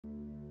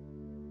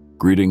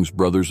Greetings,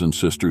 brothers and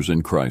sisters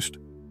in Christ.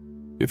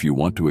 If you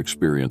want to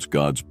experience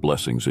God's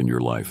blessings in your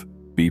life,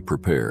 be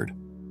prepared.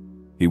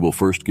 He will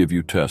first give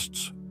you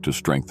tests to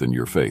strengthen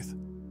your faith.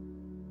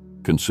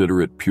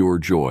 Consider it pure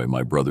joy,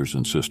 my brothers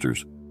and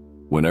sisters,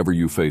 whenever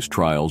you face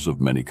trials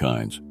of many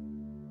kinds,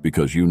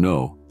 because you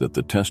know that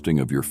the testing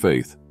of your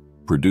faith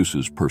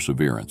produces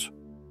perseverance.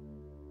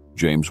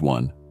 James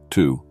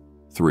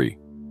 1:2-3.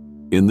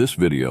 In this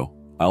video,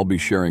 I'll be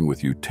sharing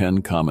with you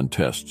 10 common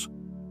tests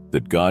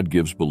that God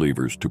gives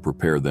believers to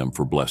prepare them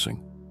for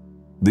blessing.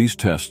 These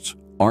tests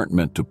aren't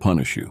meant to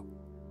punish you,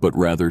 but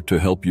rather to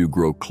help you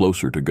grow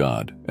closer to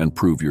God and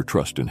prove your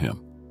trust in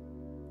Him.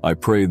 I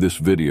pray this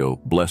video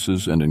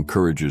blesses and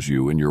encourages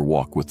you in your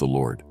walk with the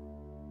Lord.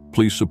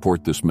 Please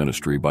support this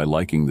ministry by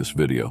liking this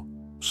video,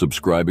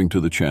 subscribing to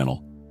the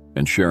channel,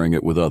 and sharing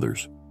it with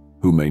others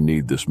who may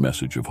need this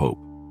message of hope.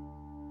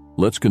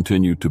 Let's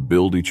continue to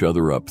build each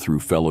other up through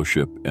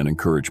fellowship and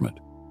encouragement.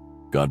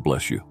 God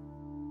bless you.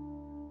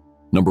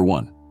 Number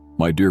 1,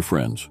 my dear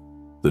friends,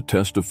 the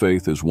test of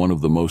faith is one of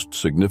the most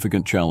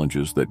significant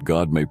challenges that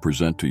God may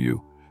present to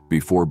you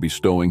before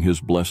bestowing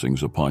His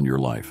blessings upon your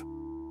life.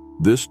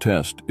 This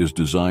test is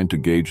designed to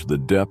gauge the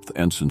depth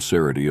and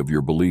sincerity of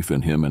your belief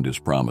in Him and His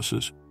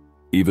promises,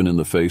 even in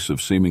the face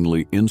of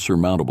seemingly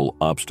insurmountable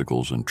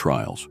obstacles and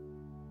trials.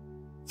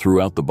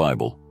 Throughout the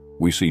Bible,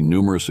 we see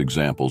numerous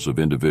examples of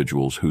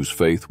individuals whose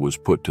faith was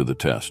put to the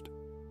test.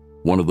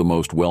 One of the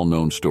most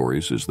well-known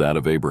stories is that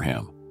of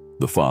Abraham,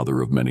 the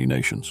father of many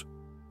nations.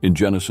 In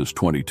Genesis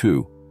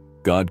 22,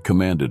 God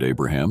commanded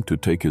Abraham to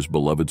take his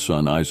beloved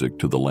son Isaac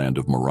to the land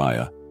of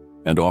Moriah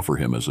and offer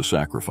him as a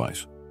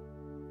sacrifice.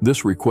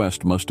 This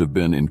request must have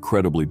been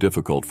incredibly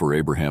difficult for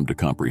Abraham to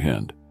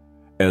comprehend,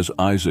 as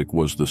Isaac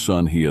was the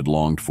son he had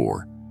longed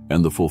for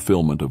and the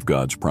fulfillment of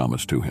God's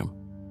promise to him.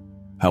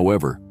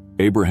 However,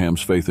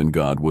 Abraham's faith in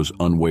God was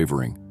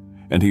unwavering,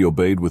 and he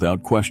obeyed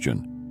without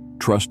question,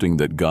 trusting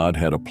that God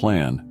had a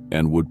plan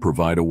and would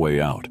provide a way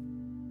out.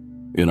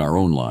 In our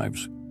own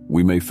lives,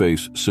 we may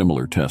face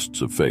similar tests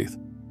of faith,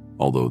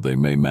 although they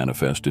may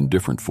manifest in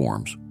different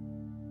forms.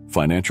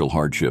 Financial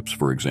hardships,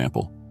 for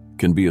example,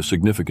 can be a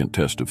significant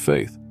test of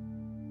faith.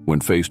 When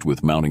faced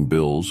with mounting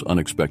bills,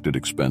 unexpected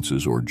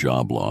expenses, or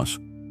job loss,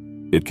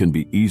 it can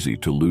be easy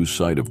to lose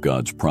sight of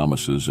God's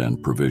promises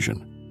and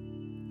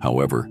provision.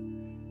 However,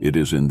 it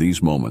is in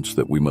these moments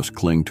that we must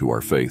cling to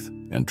our faith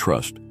and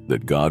trust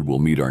that God will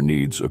meet our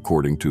needs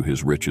according to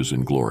His riches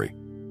in glory.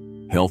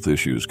 Health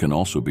issues can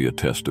also be a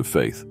test of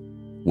faith.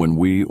 When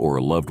we or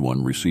a loved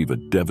one receive a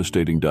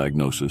devastating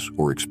diagnosis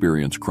or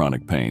experience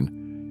chronic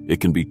pain,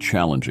 it can be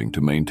challenging to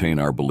maintain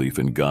our belief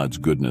in God's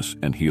goodness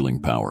and healing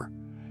power.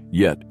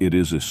 Yet, it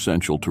is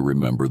essential to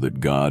remember that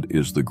God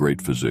is the great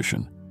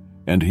physician,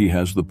 and He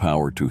has the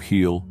power to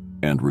heal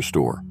and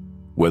restore,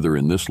 whether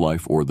in this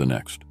life or the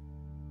next.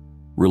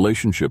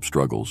 Relationship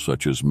struggles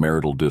such as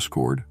marital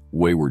discord,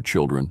 wayward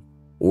children,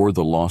 or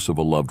the loss of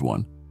a loved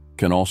one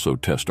can also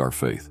test our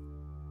faith.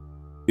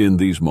 In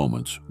these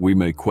moments, we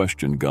may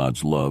question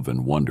God's love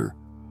and wonder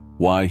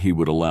why He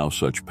would allow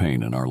such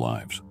pain in our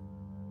lives.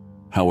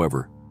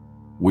 However,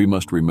 we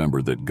must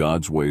remember that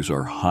God's ways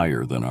are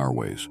higher than our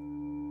ways,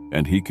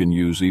 and He can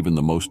use even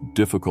the most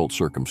difficult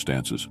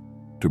circumstances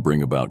to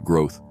bring about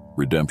growth,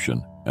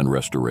 redemption, and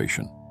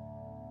restoration.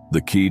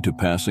 The key to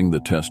passing the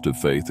test of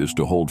faith is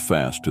to hold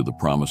fast to the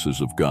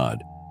promises of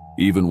God,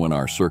 even when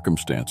our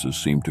circumstances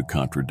seem to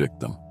contradict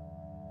them.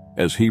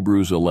 As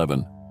Hebrews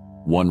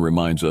 11:1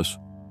 reminds us,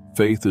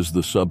 faith is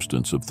the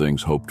substance of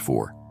things hoped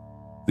for,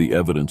 the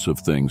evidence of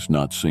things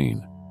not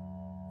seen.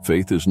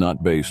 Faith is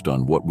not based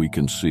on what we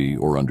can see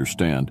or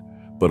understand,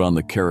 but on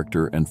the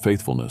character and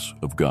faithfulness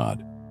of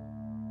God.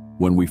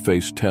 When we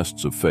face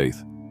tests of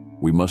faith,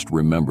 we must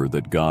remember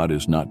that God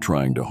is not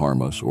trying to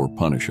harm us or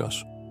punish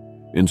us.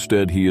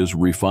 Instead, He is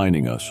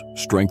refining us,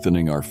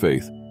 strengthening our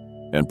faith,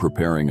 and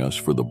preparing us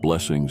for the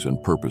blessings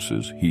and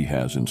purposes He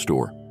has in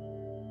store.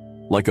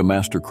 Like a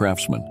master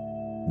craftsman,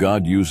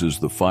 God uses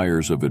the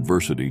fires of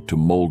adversity to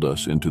mold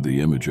us into the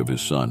image of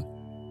His Son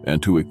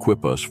and to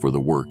equip us for the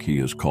work He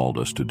has called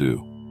us to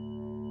do.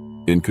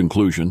 In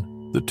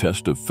conclusion, the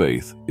test of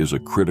faith is a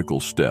critical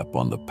step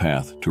on the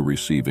path to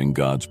receiving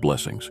God's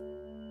blessings.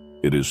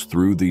 It is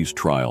through these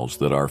trials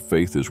that our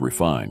faith is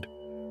refined,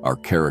 our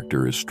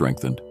character is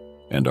strengthened,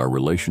 and our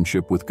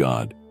relationship with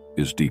God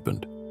is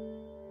deepened.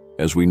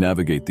 As we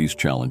navigate these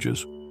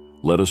challenges,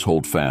 let us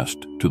hold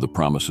fast to the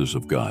promises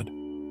of God,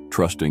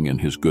 trusting in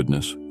His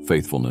goodness,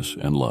 faithfulness,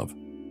 and love.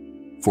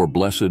 For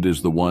blessed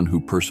is the one who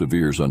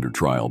perseveres under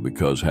trial,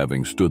 because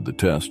having stood the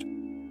test,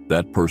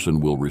 that person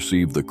will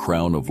receive the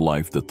crown of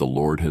life that the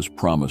Lord has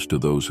promised to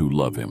those who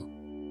love Him.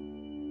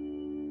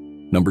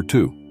 Number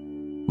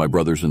 2, my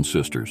brothers and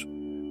sisters,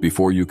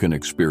 before you can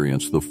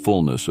experience the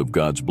fullness of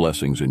God's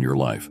blessings in your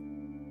life,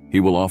 He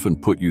will often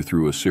put you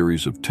through a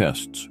series of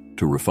tests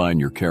to refine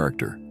your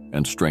character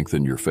and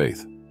strengthen your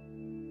faith.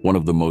 One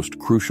of the most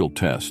crucial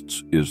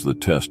tests is the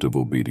test of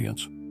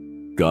obedience.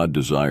 God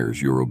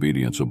desires your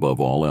obedience above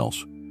all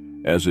else,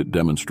 as it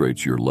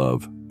demonstrates your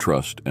love,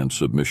 trust, and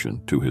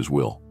submission to His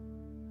will.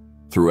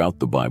 Throughout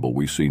the Bible,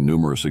 we see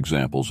numerous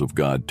examples of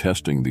God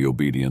testing the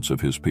obedience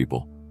of his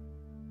people.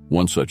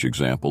 One such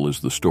example is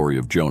the story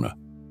of Jonah.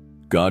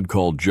 God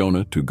called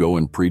Jonah to go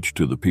and preach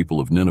to the people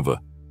of Nineveh,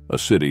 a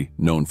city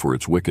known for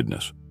its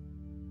wickedness.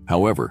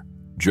 However,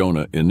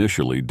 Jonah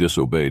initially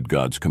disobeyed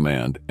God's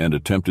command and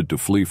attempted to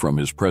flee from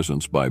his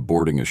presence by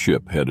boarding a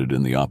ship headed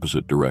in the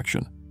opposite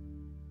direction.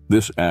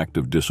 This act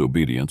of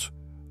disobedience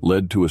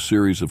led to a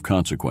series of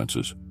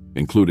consequences,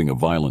 including a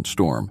violent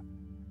storm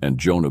and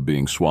Jonah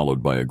being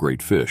swallowed by a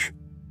great fish.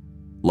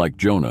 Like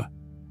Jonah,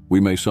 we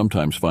may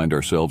sometimes find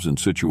ourselves in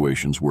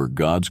situations where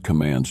God's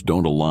commands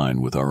don't align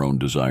with our own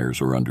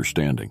desires or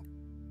understanding.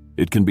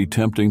 It can be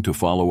tempting to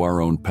follow our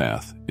own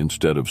path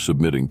instead of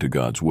submitting to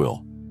God's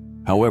will.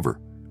 However,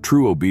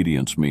 true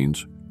obedience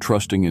means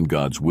trusting in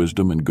God's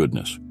wisdom and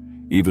goodness,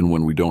 even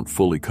when we don't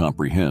fully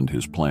comprehend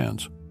his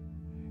plans.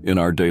 In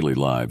our daily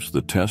lives,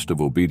 the test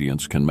of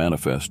obedience can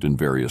manifest in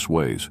various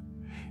ways.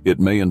 It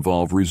may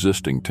involve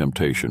resisting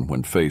temptation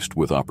when faced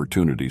with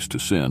opportunities to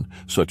sin,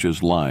 such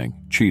as lying,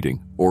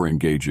 cheating, or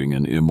engaging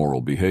in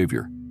immoral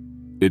behavior.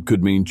 It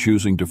could mean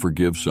choosing to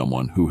forgive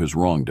someone who has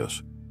wronged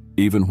us,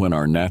 even when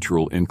our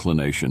natural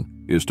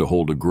inclination is to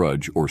hold a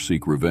grudge or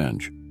seek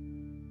revenge.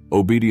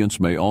 Obedience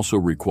may also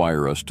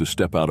require us to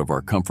step out of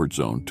our comfort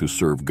zone to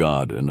serve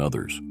God and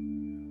others.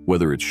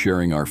 Whether it's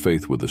sharing our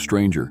faith with a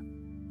stranger,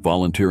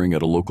 volunteering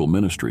at a local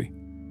ministry,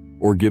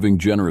 or giving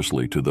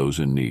generously to those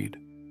in need.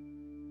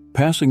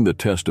 Passing the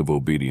test of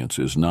obedience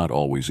is not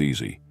always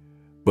easy,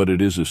 but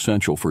it is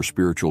essential for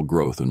spiritual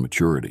growth and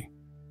maturity.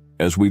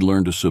 As we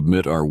learn to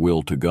submit our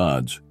will to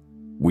God's,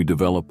 we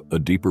develop a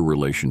deeper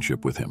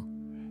relationship with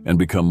him and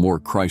become more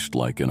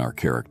Christ-like in our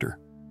character.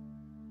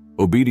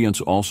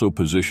 Obedience also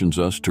positions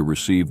us to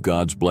receive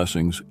God's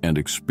blessings and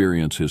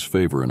experience his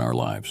favor in our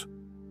lives.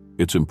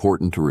 It's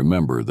important to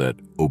remember that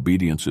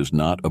obedience is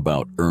not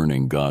about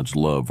earning God's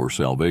love or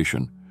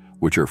salvation,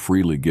 which are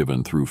freely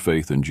given through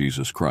faith in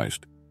Jesus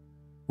Christ.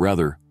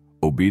 Rather,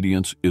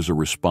 obedience is a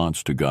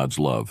response to God's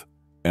love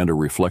and a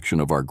reflection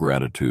of our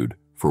gratitude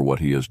for what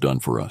he has done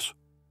for us.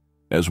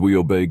 As we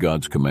obey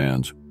God's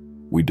commands,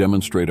 we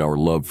demonstrate our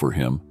love for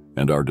him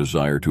and our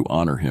desire to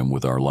honor him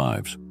with our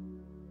lives.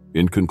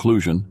 In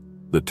conclusion,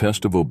 the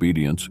test of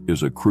obedience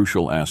is a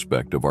crucial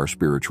aspect of our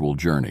spiritual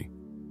journey.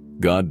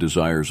 God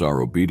desires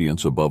our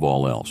obedience above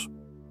all else,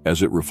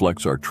 as it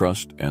reflects our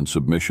trust and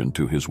submission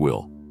to his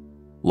will.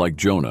 Like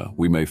Jonah,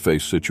 we may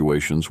face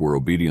situations where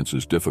obedience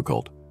is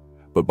difficult,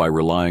 but by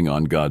relying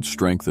on God's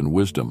strength and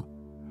wisdom,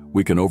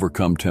 we can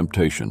overcome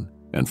temptation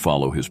and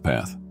follow his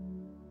path.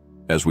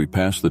 As we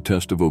pass the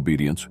test of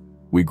obedience,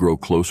 we grow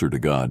closer to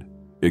God,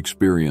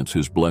 experience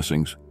his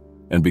blessings,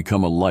 and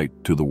become a light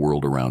to the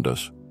world around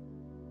us.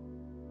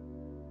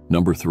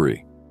 Number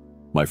 3.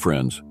 My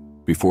friends,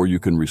 before you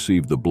can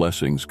receive the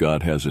blessings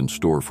God has in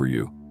store for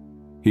you,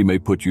 he may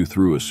put you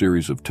through a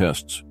series of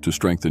tests to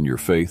strengthen your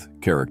faith,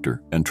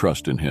 character, and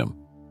trust in him.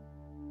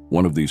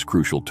 One of these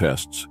crucial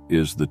tests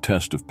is the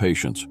test of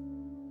patience.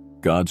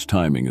 God's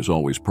timing is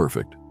always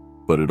perfect,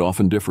 but it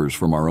often differs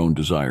from our own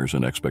desires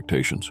and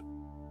expectations.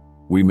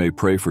 We may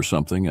pray for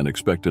something and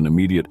expect an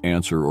immediate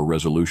answer or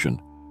resolution,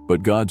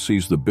 but God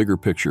sees the bigger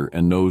picture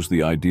and knows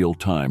the ideal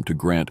time to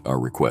grant our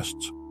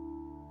requests.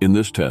 In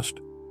this test,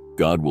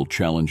 God will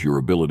challenge your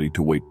ability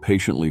to wait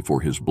patiently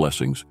for his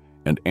blessings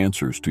and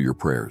answers to your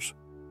prayers.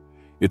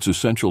 It's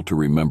essential to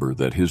remember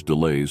that his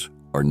delays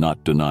are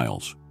not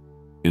denials.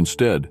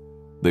 Instead,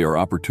 they are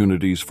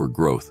opportunities for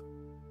growth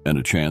and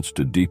a chance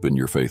to deepen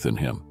your faith in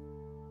him.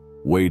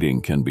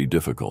 Waiting can be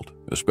difficult,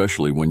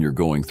 especially when you're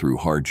going through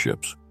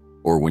hardships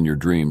or when your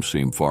dreams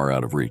seem far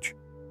out of reach.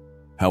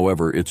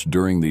 However, it's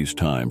during these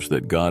times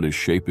that God is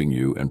shaping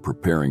you and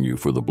preparing you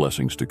for the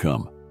blessings to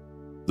come.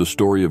 The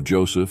story of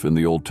Joseph in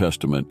the Old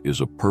Testament is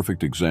a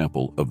perfect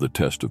example of the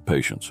test of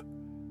patience.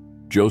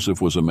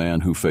 Joseph was a man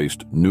who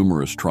faced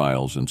numerous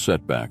trials and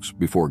setbacks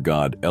before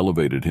God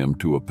elevated him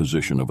to a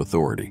position of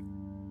authority.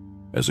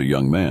 As a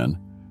young man,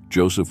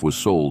 Joseph was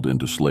sold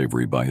into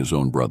slavery by his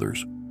own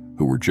brothers,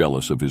 who were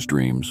jealous of his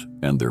dreams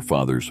and their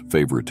father's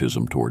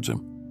favoritism towards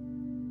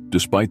him.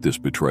 Despite this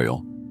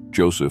betrayal,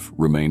 Joseph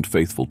remained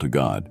faithful to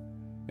God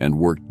and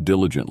worked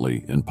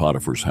diligently in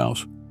Potiphar's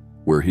house,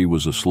 where he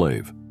was a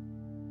slave.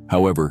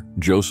 However,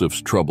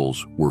 Joseph's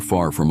troubles were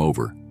far from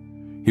over.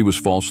 He was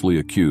falsely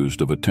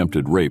accused of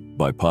attempted rape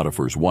by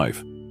Potiphar's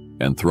wife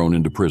and thrown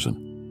into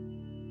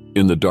prison.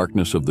 In the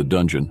darkness of the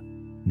dungeon,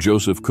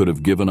 Joseph could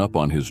have given up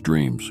on his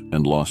dreams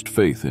and lost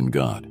faith in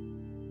God.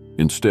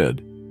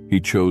 Instead, he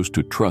chose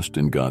to trust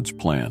in God's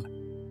plan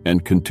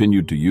and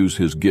continued to use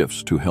his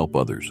gifts to help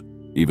others,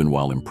 even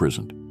while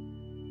imprisoned.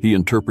 He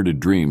interpreted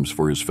dreams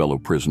for his fellow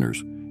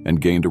prisoners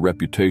and gained a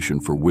reputation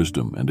for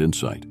wisdom and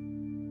insight.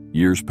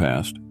 Years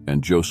passed,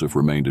 and Joseph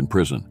remained in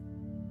prison.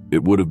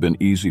 It would have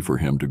been easy for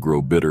him to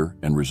grow bitter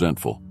and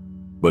resentful,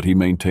 but he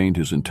maintained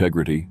his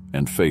integrity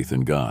and faith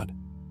in God.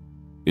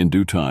 In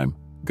due time,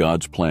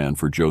 God's plan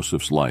for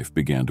Joseph's life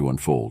began to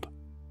unfold.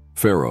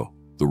 Pharaoh,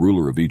 the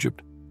ruler of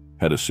Egypt,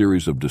 had a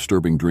series of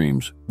disturbing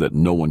dreams that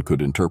no one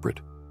could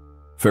interpret.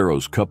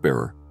 Pharaoh's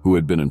cupbearer, who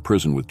had been in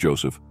prison with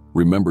Joseph,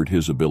 remembered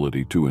his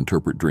ability to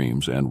interpret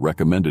dreams, and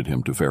recommended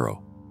him to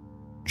Pharaoh.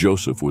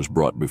 Joseph was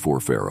brought before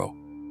Pharaoh,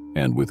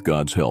 and with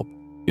God's help,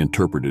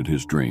 interpreted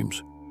his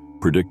dreams,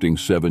 predicting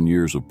 7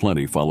 years of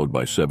plenty followed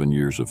by 7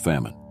 years of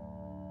famine.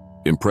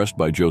 Impressed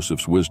by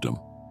Joseph's wisdom,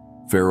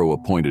 Pharaoh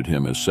appointed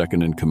him as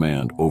second in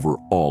command over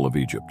all of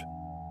Egypt.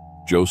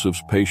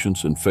 Joseph's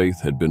patience and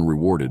faith had been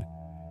rewarded,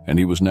 and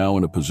he was now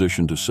in a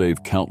position to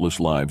save countless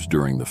lives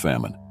during the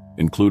famine,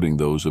 including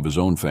those of his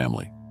own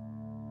family.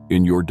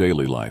 In your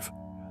daily life,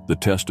 the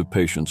test of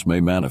patience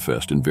may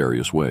manifest in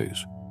various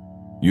ways.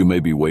 You may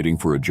be waiting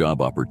for a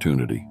job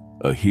opportunity,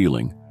 a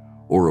healing,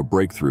 or a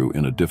breakthrough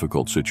in a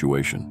difficult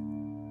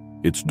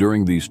situation. It's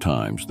during these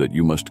times that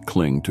you must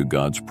cling to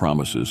God's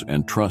promises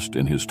and trust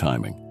in His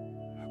timing.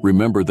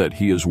 Remember that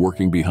He is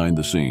working behind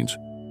the scenes,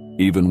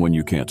 even when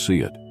you can't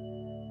see it.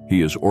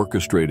 He is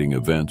orchestrating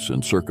events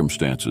and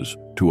circumstances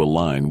to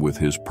align with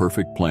His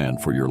perfect plan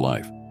for your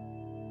life.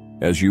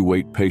 As you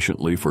wait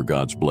patiently for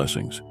God's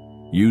blessings,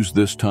 use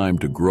this time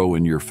to grow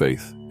in your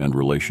faith and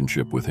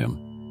relationship with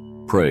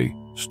Him. Pray,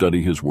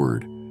 study His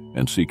Word,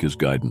 and seek His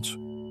guidance.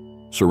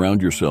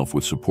 Surround yourself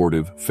with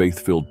supportive,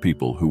 faith-filled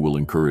people who will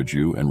encourage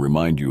you and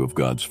remind you of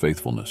God's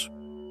faithfulness.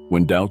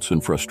 When doubts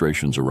and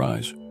frustrations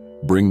arise,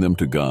 bring them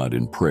to God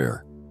in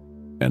prayer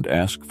and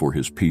ask for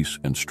His peace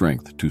and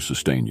strength to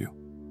sustain you.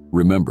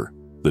 Remember,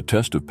 the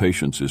test of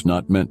patience is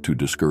not meant to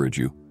discourage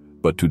you,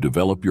 but to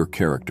develop your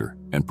character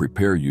and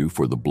prepare you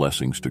for the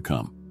blessings to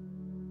come.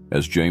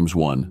 As James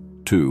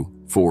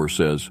 1:2-4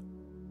 says,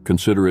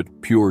 "Consider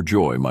it pure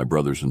joy, my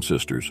brothers and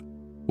sisters,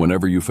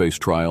 whenever you face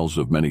trials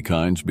of many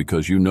kinds,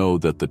 because you know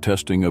that the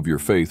testing of your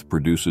faith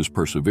produces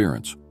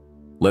perseverance.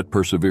 Let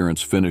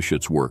perseverance finish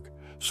its work,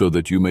 so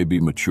that you may be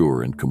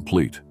mature and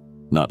complete,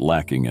 not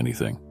lacking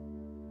anything."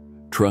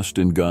 Trust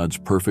in God's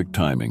perfect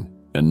timing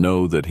and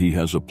know that He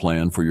has a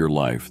plan for your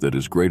life that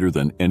is greater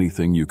than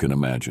anything you can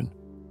imagine.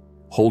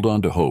 Hold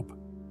on to hope,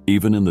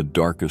 even in the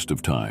darkest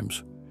of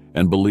times,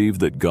 and believe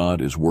that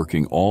God is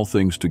working all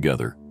things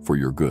together for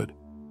your good.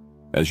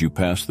 As you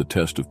pass the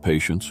test of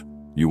patience,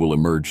 you will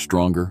emerge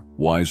stronger,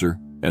 wiser,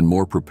 and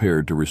more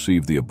prepared to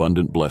receive the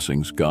abundant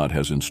blessings God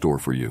has in store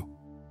for you.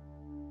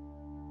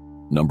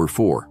 Number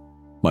 4,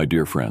 my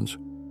dear friends,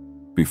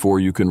 before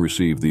you can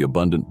receive the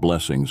abundant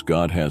blessings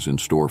God has in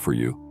store for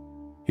you,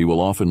 He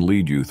will often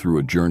lead you through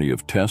a journey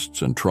of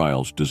tests and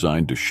trials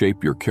designed to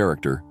shape your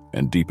character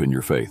and deepen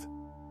your faith.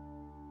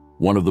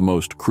 One of the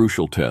most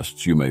crucial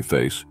tests you may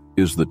face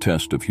is the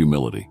test of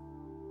humility.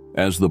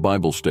 As the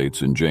Bible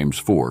states in James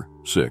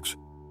 4:6,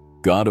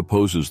 God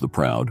opposes the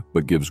proud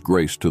but gives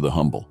grace to the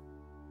humble.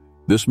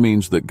 This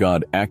means that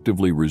God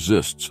actively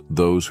resists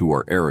those who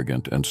are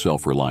arrogant and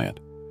self-reliant,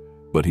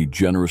 but He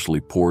generously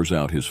pours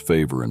out His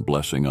favor and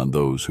blessing on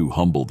those who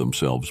humble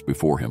themselves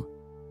before Him.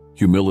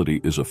 Humility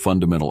is a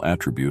fundamental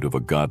attribute of a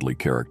godly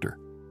character.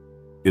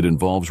 It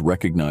involves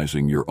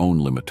recognizing your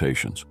own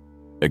limitations,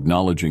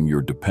 acknowledging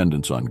your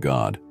dependence on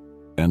God,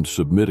 and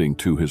submitting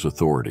to His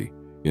authority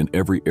in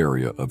every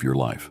area of your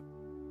life.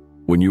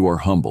 When you are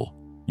humble,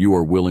 you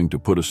are willing to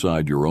put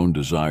aside your own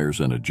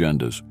desires and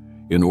agendas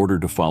in order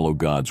to follow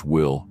God's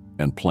will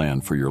and plan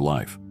for your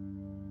life.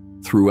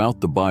 Throughout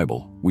the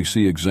Bible, we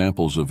see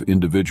examples of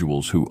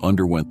individuals who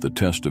underwent the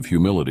test of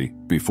humility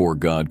before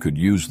God could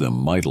use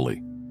them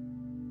mightily.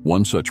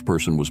 One such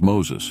person was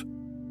Moses.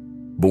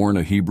 Born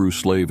a Hebrew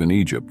slave in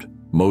Egypt,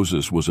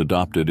 Moses was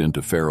adopted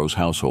into Pharaoh's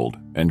household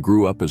and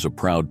grew up as a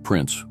proud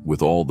prince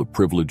with all the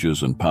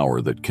privileges and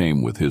power that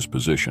came with his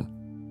position.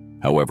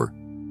 However,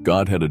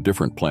 God had a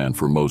different plan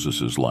for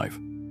Moses' life.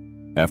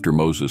 After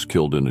Moses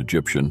killed an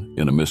Egyptian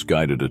in a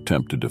misguided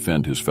attempt to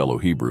defend his fellow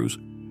Hebrews,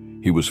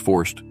 he was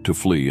forced to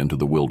flee into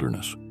the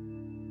wilderness.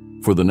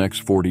 For the next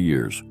 40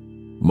 years,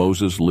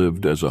 Moses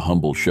lived as a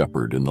humble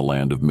shepherd in the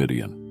land of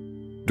Midian.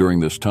 During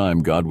this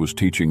time, God was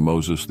teaching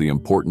Moses the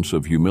importance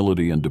of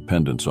humility and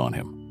dependence on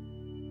Him.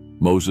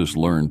 Moses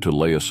learned to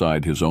lay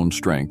aside his own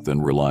strength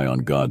and rely on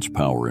God's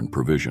power and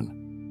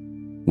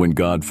provision. When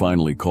God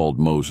finally called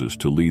Moses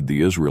to lead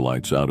the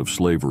Israelites out of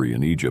slavery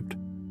in Egypt,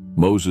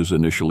 Moses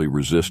initially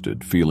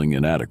resisted, feeling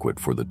inadequate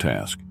for the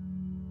task.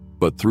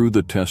 But through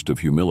the test of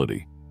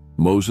humility,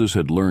 Moses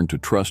had learned to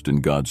trust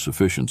in God's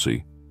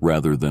sufficiency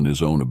rather than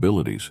his own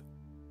abilities.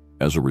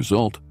 As a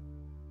result,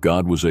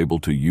 God was able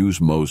to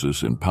use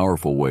Moses in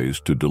powerful ways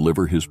to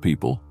deliver His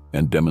people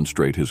and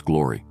demonstrate His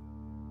glory.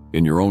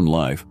 In your own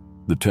life,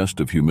 the test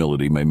of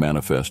humility may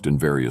manifest in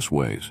various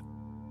ways.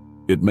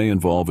 It may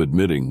involve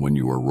admitting when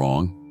you are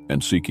wrong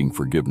and seeking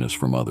forgiveness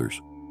from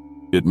others.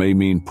 It may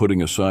mean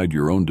putting aside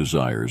your own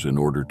desires in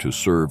order to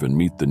serve and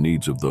meet the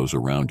needs of those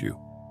around you.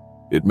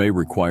 It may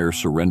require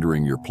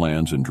surrendering your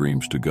plans and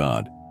dreams to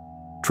God,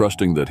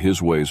 trusting that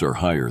His ways are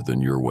higher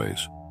than your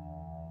ways.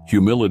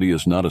 Humility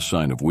is not a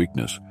sign of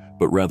weakness,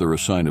 but rather a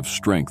sign of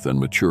strength and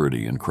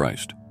maturity in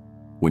Christ.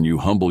 When you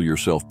humble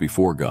yourself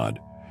before God,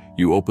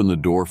 you open the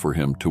door for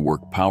Him to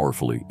work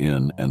powerfully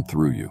in and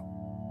through you.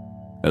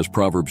 As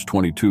Proverbs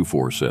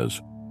 22:4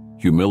 says,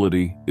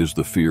 "Humility is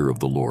the fear of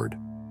the Lord.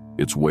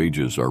 Its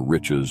wages are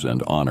riches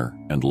and honor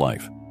and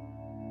life."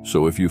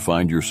 So if you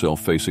find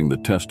yourself facing the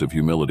test of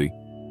humility,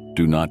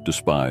 do not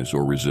despise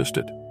or resist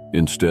it.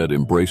 Instead,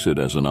 embrace it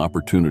as an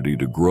opportunity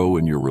to grow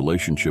in your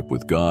relationship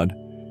with God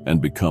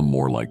and become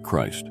more like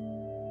Christ.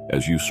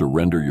 As you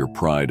surrender your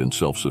pride and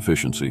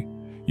self-sufficiency,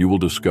 you will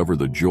discover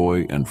the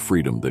joy and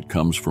freedom that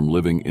comes from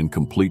living in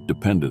complete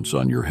dependence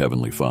on your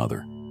Heavenly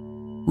Father.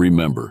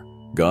 Remember,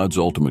 God's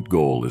ultimate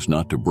goal is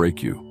not to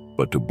break you,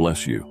 but to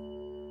bless you.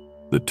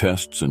 The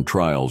tests and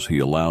trials He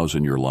allows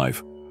in your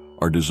life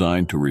are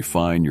designed to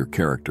refine your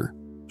character,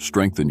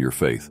 strengthen your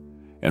faith,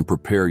 and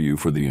prepare you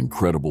for the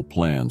incredible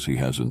plans He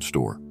has in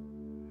store.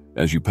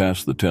 As you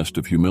pass the test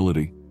of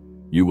humility,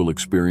 you will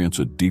experience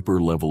a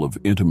deeper level of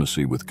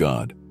intimacy with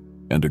God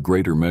and a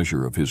greater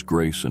measure of His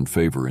grace and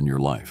favor in your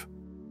life.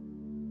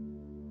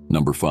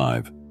 Number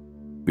 5.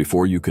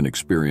 Before you can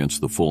experience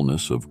the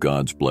fullness of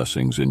God's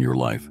blessings in your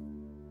life,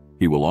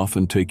 He will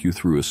often take you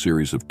through a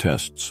series of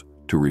tests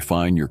to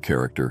refine your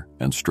character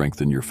and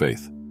strengthen your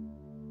faith.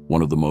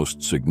 One of the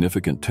most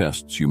significant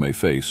tests you may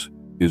face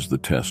is the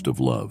test of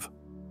love.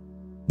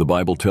 The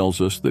Bible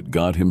tells us that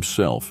God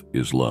Himself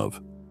is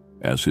love.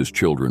 As His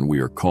children, we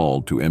are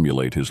called to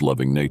emulate His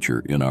loving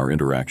nature in our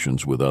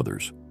interactions with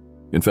others.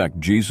 In fact,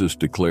 Jesus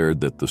declared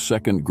that the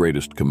second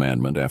greatest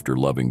commandment after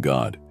loving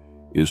God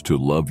is to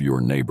love your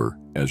neighbor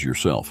as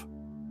yourself.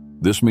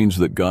 This means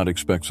that God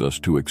expects us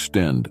to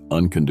extend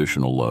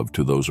unconditional love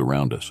to those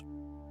around us,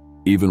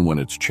 even when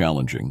it's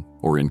challenging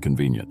or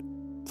inconvenient.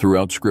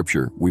 Throughout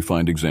Scripture, we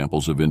find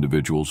examples of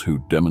individuals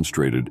who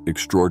demonstrated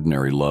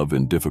extraordinary love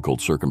in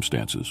difficult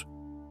circumstances.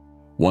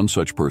 One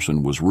such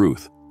person was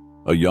Ruth,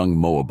 a young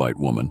Moabite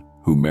woman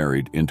who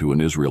married into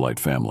an Israelite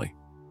family.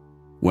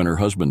 When her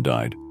husband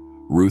died,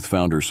 Ruth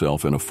found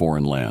herself in a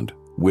foreign land,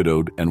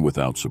 widowed and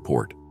without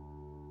support.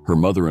 Her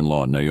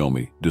mother-in-law,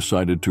 Naomi,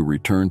 decided to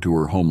return to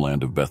her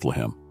homeland of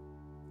Bethlehem.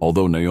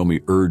 Although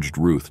Naomi urged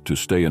Ruth to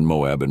stay in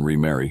Moab and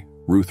remarry,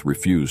 Ruth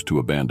refused to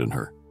abandon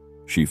her.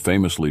 She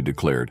famously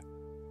declared,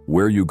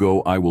 "Where you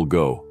go, I will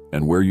go,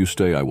 and where you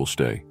stay, I will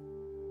stay.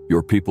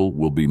 Your people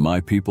will be my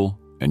people,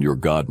 and your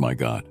God my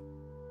God."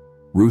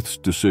 Ruth's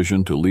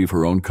decision to leave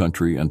her own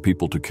country and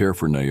people to care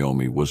for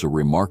Naomi was a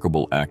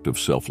remarkable act of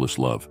selfless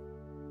love.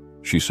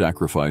 She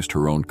sacrificed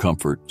her own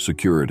comfort,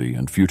 security,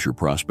 and future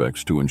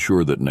prospects to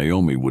ensure that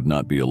Naomi would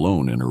not be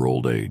alone in her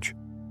old age.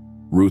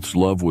 Ruth's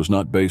love was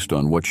not based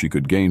on what she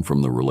could gain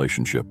from the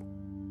relationship,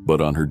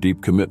 but on her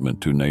deep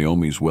commitment to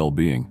Naomi's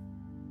well-being.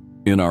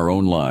 In our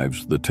own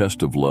lives, the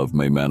test of love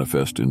may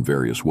manifest in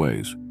various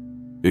ways.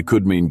 It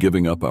could mean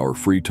giving up our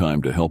free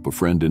time to help a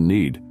friend in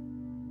need,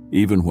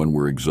 even when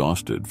we're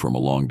exhausted from a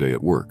long day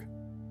at work.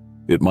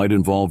 It might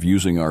involve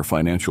using our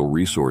financial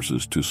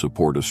resources to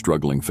support a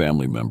struggling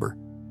family member,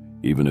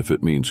 even if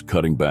it means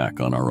cutting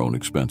back on our own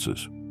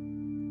expenses.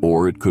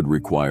 Or it could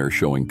require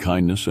showing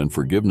kindness and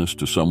forgiveness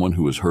to someone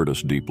who has hurt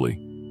us deeply,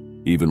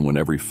 even when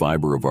every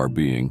fiber of our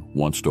being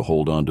wants to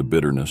hold on to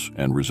bitterness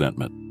and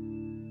resentment.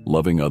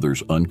 Loving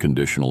others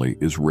unconditionally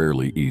is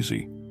rarely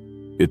easy.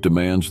 It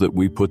demands that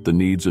we put the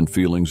needs and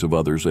feelings of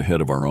others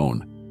ahead of our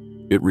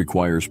own. It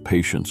requires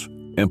patience,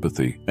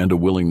 empathy, and a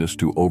willingness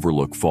to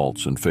overlook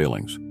faults and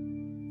failings.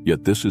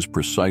 Yet this is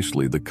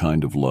precisely the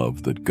kind of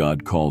love that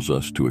God calls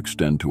us to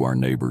extend to our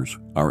neighbors,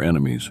 our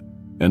enemies,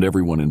 and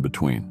everyone in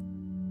between.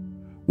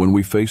 When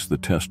we face the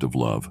test of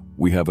love,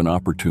 we have an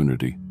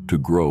opportunity to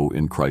grow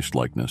in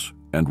Christ-likeness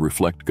and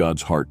reflect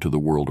God's heart to the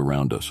world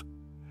around us.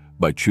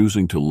 By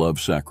choosing to love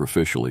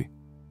sacrificially,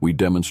 we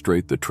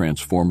demonstrate the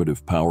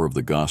transformative power of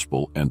the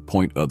gospel and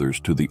point others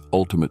to the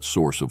ultimate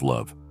source of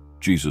love,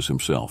 Jesus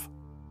Himself.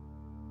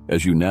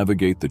 As you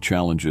navigate the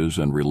challenges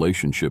and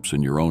relationships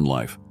in your own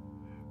life,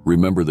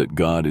 remember that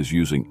God is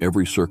using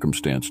every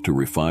circumstance to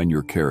refine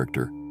your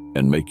character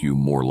and make you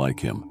more like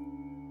Him.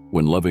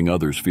 When loving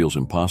others feels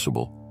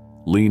impossible,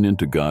 lean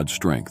into God's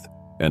strength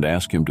and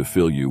ask Him to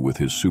fill you with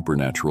His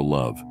supernatural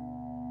love.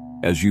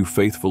 As you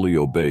faithfully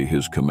obey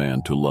His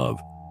command to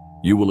love,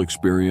 you will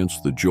experience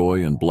the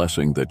joy and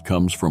blessing that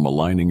comes from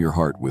aligning your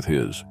heart with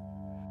His.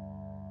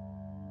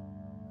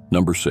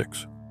 Number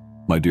 6.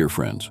 My dear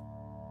friends,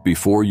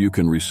 before you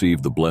can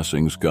receive the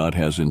blessings God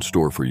has in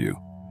store for you,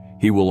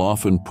 He will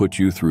often put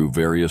you through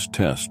various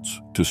tests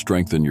to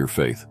strengthen your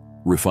faith,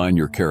 refine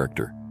your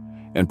character,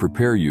 and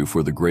prepare you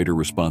for the greater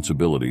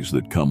responsibilities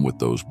that come with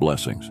those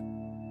blessings.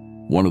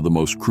 One of the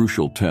most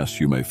crucial tests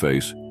you may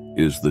face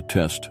is the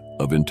test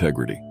of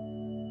integrity.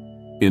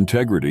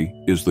 Integrity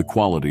is the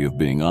quality of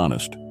being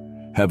honest,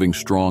 having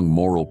strong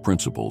moral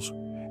principles,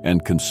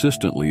 and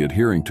consistently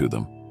adhering to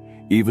them,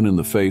 even in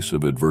the face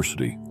of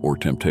adversity or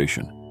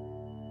temptation.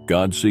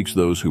 God seeks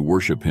those who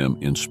worship Him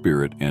in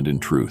spirit and in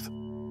truth,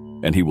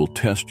 and He will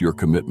test your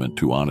commitment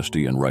to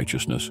honesty and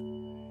righteousness,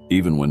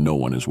 even when no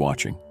one is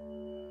watching.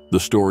 The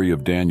story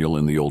of Daniel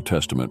in the Old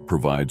Testament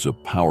provides a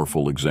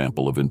powerful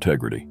example of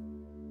integrity.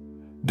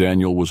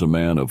 Daniel was a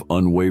man of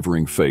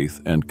unwavering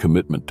faith and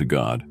commitment to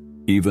God,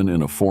 even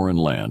in a foreign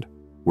land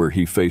where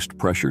he faced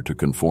pressure to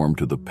conform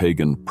to the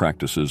pagan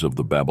practices of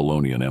the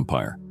Babylonian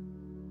Empire.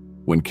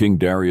 When King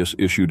Darius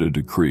issued a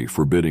decree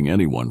forbidding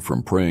anyone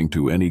from praying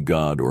to any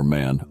god or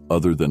man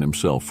other than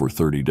himself for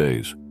 30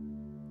 days,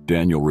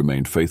 Daniel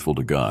remained faithful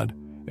to God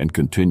and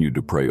continued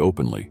to pray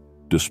openly,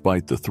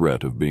 despite the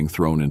threat of being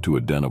thrown into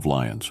a den of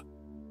lions.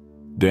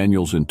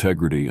 Daniel's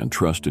integrity and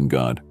trust in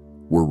God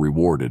were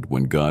rewarded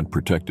when God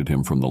protected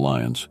him from the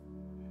lions,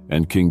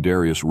 and King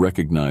Darius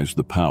recognized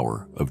the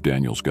power of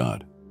Daniel's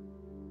God.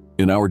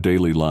 In our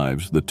daily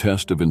lives, the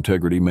test of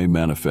integrity may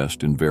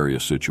manifest in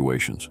various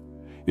situations.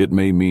 It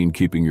may mean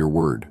keeping your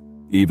word,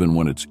 even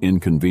when it's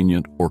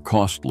inconvenient or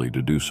costly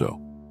to do so.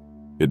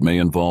 It may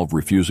involve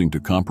refusing to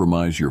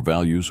compromise your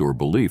values or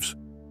beliefs,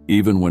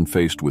 even when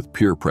faced with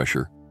peer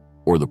pressure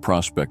or the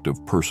prospect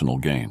of personal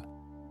gain.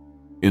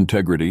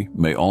 Integrity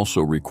may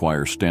also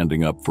require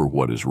standing up for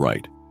what is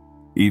right,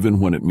 even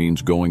when it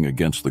means going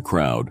against the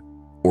crowd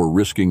or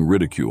risking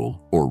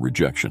ridicule or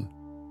rejection.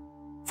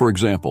 For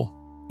example,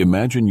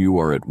 imagine you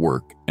are at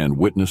work and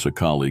witness a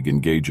colleague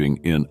engaging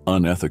in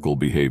unethical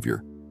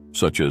behavior,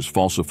 such as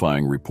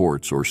falsifying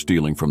reports or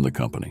stealing from the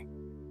company.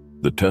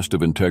 The test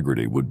of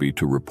integrity would be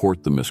to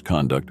report the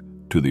misconduct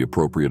to the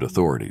appropriate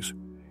authorities,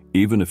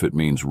 even if it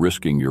means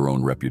risking your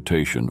own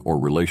reputation or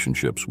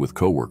relationships with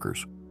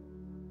coworkers.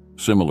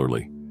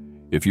 Similarly,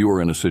 if you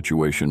are in a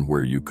situation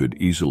where you could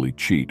easily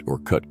cheat or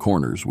cut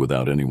corners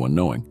without anyone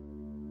knowing,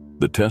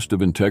 the test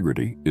of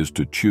integrity is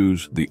to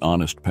choose the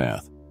honest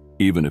path,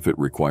 even if it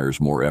requires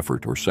more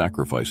effort or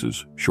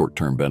sacrifices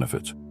short-term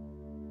benefits.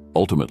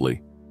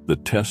 Ultimately, the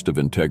test of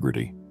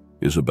integrity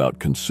is about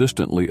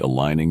consistently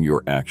aligning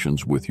your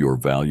actions with your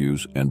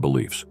values and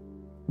beliefs,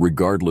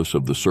 regardless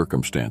of the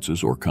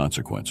circumstances or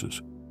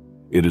consequences.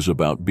 It is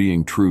about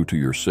being true to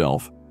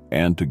yourself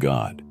and to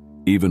God,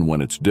 even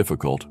when it's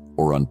difficult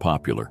or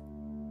unpopular.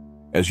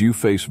 As you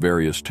face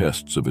various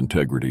tests of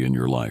integrity in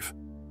your life,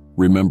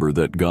 remember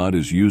that God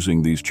is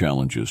using these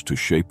challenges to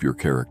shape your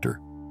character,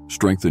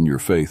 strengthen your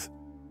faith,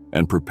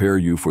 and prepare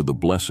you for the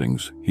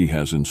blessings He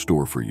has in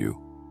store for you.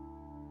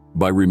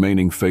 By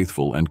remaining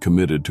faithful and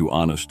committed to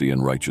honesty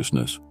and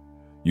righteousness,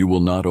 you will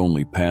not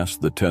only pass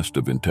the test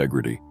of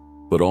integrity,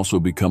 but also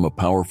become a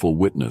powerful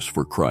witness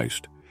for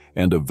Christ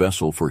and a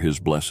vessel for His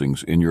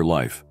blessings in your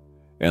life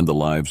and the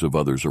lives of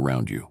others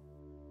around you.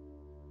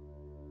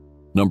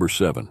 Number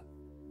 7.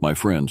 My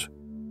friends,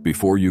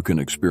 before you can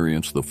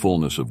experience the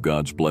fullness of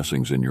God's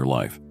blessings in your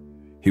life,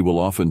 He will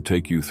often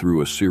take you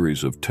through a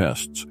series of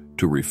tests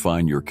to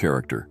refine your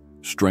character,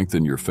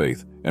 strengthen your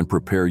faith, and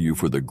prepare you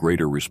for the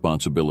greater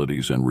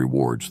responsibilities and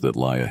rewards that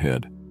lie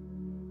ahead.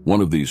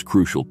 One of these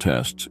crucial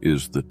tests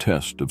is the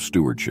test of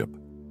stewardship.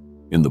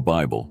 In the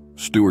Bible,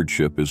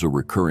 stewardship is a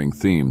recurring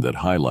theme that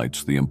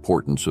highlights the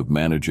importance of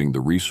managing the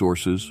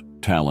resources,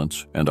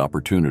 talents, and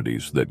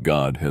opportunities that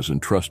God has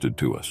entrusted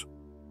to us.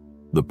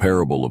 The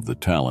parable of the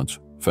talents,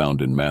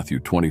 found in Matthew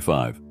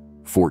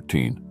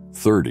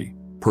 25:14-30,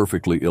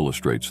 perfectly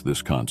illustrates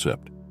this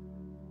concept.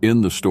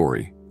 In the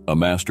story, a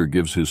master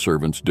gives his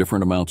servants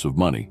different amounts of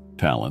money,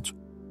 talents,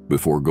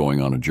 before going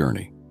on a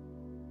journey.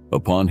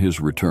 Upon his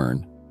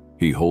return,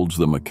 he holds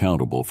them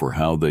accountable for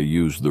how they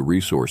used the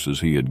resources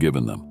he had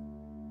given them.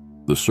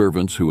 The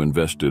servants who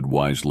invested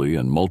wisely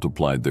and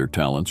multiplied their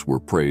talents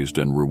were praised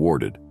and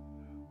rewarded,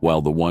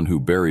 while the one who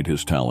buried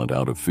his talent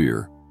out of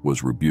fear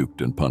was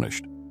rebuked and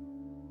punished.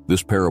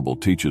 This parable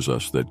teaches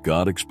us that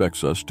God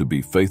expects us to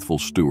be faithful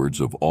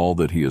stewards of all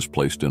that He has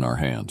placed in our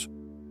hands.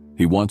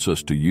 He wants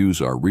us to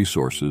use our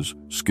resources,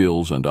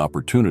 skills, and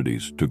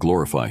opportunities to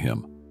glorify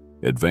Him,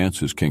 advance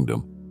His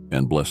kingdom,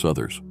 and bless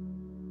others.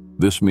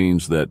 This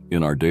means that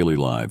in our daily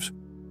lives,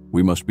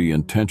 we must be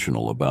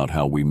intentional about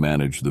how we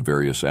manage the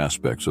various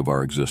aspects of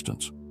our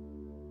existence.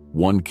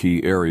 One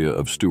key area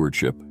of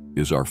stewardship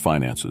is our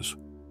finances.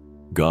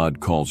 God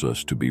calls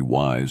us to be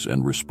wise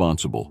and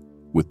responsible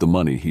with the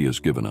money He has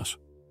given us.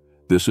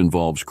 This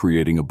involves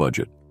creating a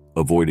budget,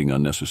 avoiding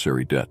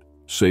unnecessary debt,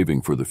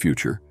 saving for the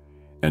future,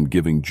 and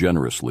giving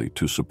generously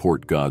to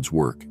support God's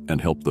work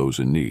and help those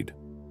in need.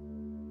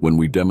 When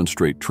we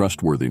demonstrate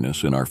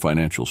trustworthiness in our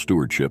financial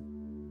stewardship,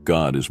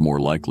 God is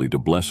more likely to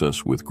bless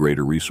us with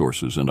greater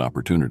resources and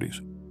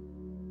opportunities.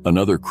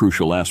 Another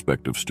crucial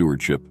aspect of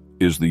stewardship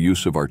is the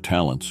use of our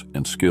talents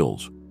and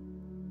skills.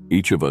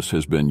 Each of us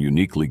has been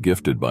uniquely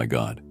gifted by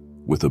God,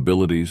 with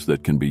abilities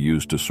that can be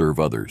used to serve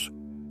others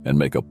and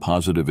make a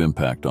positive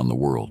impact on the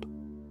world.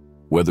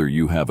 Whether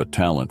you have a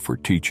talent for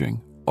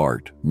teaching,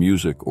 art,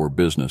 music, or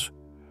business,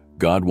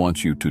 God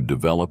wants you to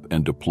develop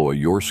and deploy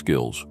your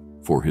skills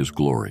for His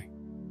glory.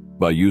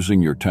 By using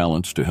your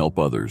talents to help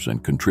others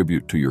and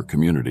contribute to your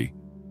community,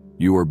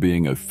 you are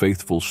being a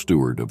faithful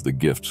steward of the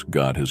gifts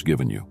God has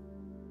given you.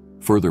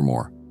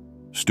 Furthermore,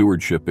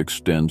 stewardship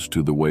extends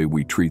to the way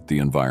we treat the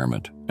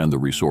environment and the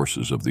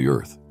resources of the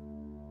earth.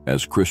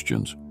 As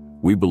Christians,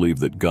 we believe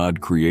that God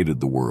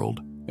created the world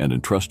and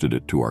entrusted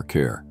it to our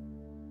care.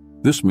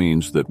 This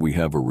means that we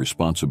have a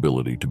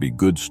responsibility to be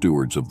good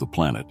stewards of the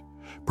planet,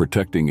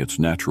 protecting its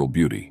natural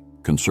beauty,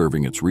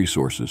 conserving its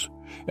resources,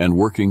 and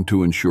working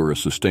to ensure a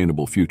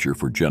sustainable future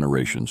for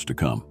generations to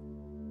come.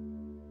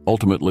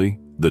 Ultimately,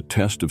 the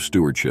test of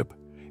stewardship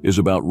is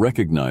about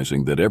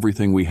recognizing that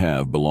everything we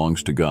have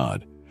belongs to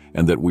God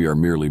and that we are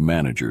merely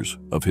managers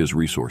of His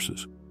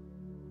resources.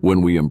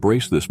 When we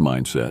embrace this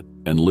mindset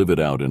and live it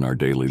out in our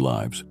daily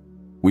lives,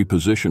 we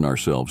position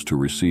ourselves to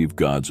receive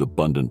God's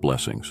abundant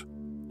blessings.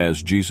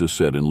 As Jesus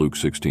said in Luke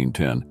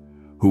 16:10,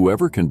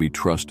 "Whoever can be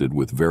trusted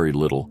with very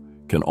little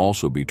can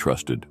also be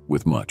trusted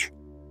with much."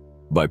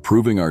 By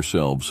proving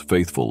ourselves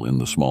faithful in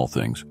the small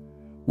things,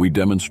 we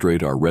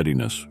demonstrate our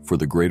readiness for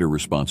the greater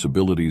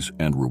responsibilities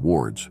and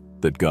rewards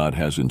that God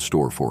has in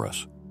store for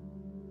us.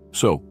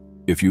 So,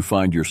 if you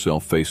find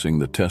yourself facing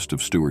the test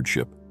of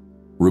stewardship,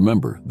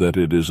 remember that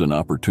it is an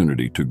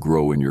opportunity to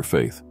grow in your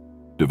faith,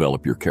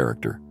 develop your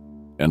character,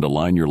 and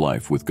align your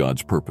life with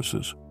God's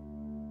purposes.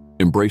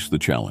 Embrace the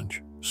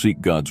challenge,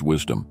 seek God's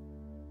wisdom,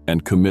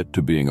 and commit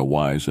to being a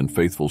wise and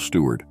faithful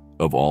steward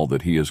of all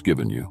that He has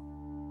given you.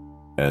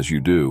 As you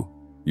do,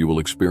 you will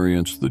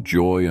experience the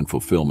joy and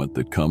fulfillment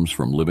that comes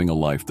from living a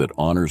life that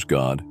honors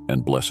God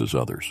and blesses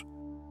others.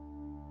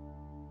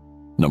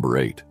 Number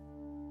 8.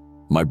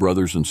 My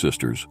brothers and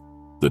sisters,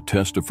 the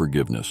test of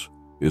forgiveness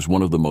is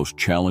one of the most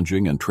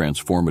challenging and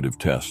transformative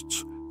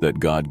tests that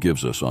God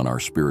gives us on our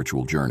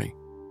spiritual journey.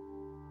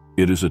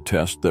 It is a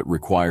test that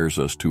requires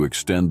us to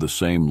extend the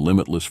same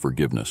limitless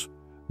forgiveness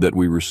that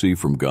we receive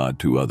from God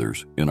to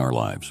others in our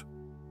lives.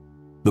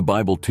 The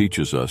Bible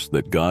teaches us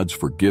that God's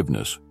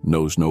forgiveness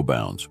knows no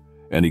bounds,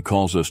 and He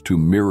calls us to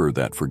mirror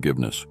that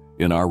forgiveness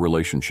in our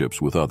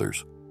relationships with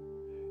others.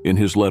 In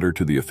his letter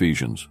to the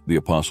Ephesians, the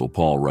Apostle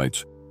Paul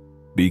writes,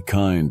 "Be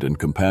kind and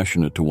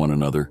compassionate to one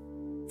another,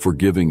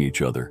 forgiving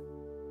each other,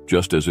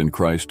 just as in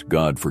Christ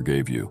God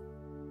forgave you."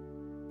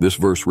 This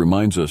verse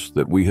reminds us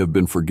that we have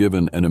been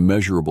forgiven an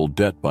immeasurable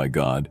debt by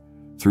God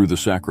through the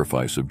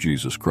sacrifice of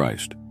Jesus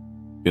Christ.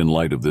 In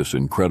light of this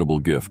incredible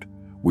gift,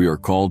 we are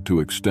called to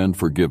extend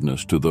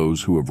forgiveness to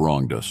those who have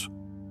wronged us,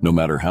 no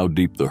matter how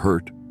deep the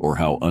hurt or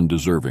how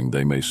undeserving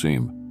they may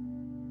seem.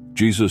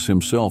 Jesus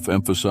Himself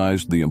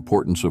emphasized the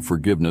importance of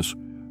forgiveness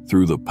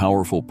through the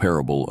powerful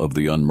parable of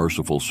the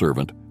unmerciful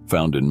servant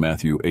found in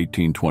Matthew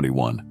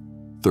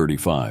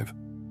 18:21-35.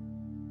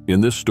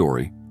 In this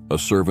story, a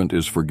servant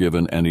is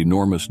forgiven an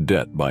enormous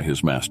debt by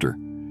his master,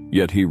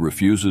 yet he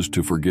refuses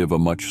to forgive a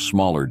much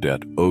smaller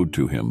debt owed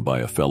to him by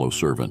a fellow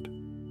servant.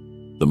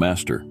 The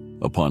master,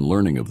 upon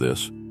learning of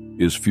this,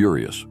 is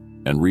furious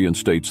and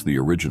reinstates the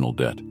original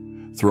debt,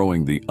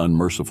 throwing the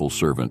unmerciful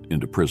servant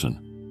into prison.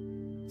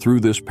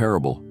 Through this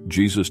parable,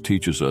 Jesus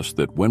teaches us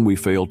that when we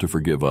fail to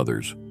forgive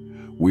others,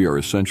 we are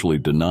essentially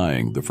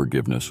denying the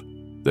forgiveness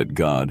that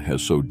God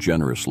has so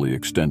generously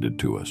extended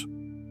to us.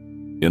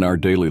 In our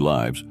daily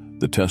lives,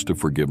 the test of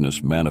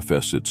forgiveness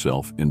manifests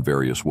itself in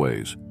various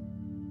ways.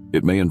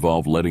 It may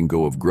involve letting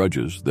go of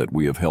grudges that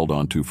we have held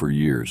onto for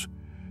years,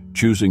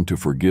 choosing to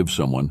forgive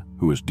someone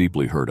who has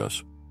deeply hurt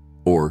us,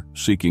 or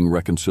seeking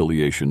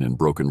reconciliation in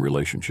broken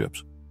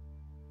relationships.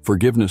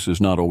 Forgiveness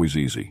is not always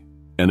easy,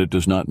 and it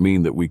does not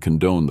mean that we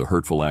condone the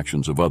hurtful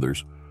actions of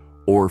others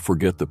or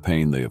forget the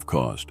pain they have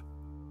caused.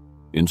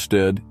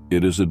 Instead,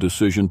 it is a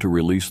decision to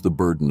release the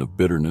burden of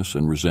bitterness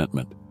and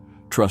resentment,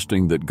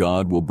 trusting that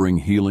God will bring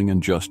healing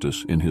and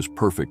justice in His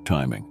perfect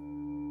timing.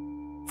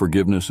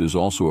 Forgiveness is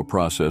also a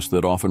process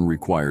that often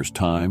requires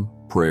time,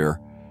 prayer,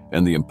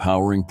 and the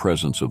empowering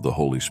presence of the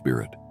Holy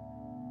Spirit.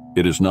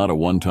 It is not a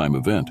one-time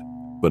event,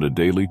 but a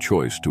daily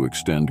choice to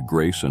extend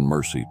grace and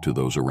mercy to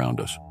those around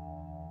us.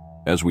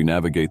 As we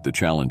navigate the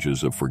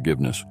challenges of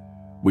forgiveness,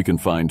 we can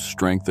find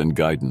strength and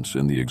guidance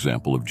in the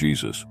example of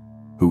Jesus,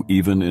 who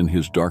even in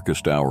His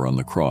darkest hour on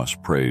the cross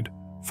prayed,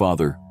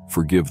 "Father,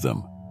 forgive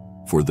them,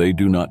 for they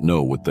do not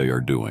know what they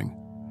are doing."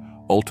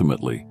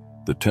 Ultimately,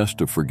 the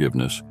test of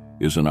forgiveness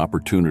is an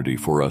opportunity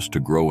for us to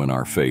grow in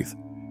our faith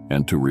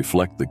and to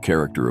reflect the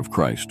character of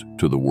Christ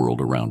to the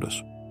world around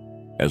us.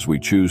 As we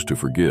choose to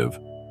forgive,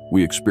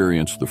 we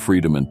experience the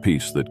freedom and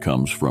peace that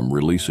comes from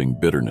releasing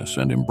bitterness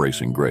and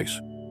embracing grace.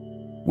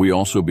 We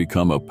also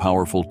become a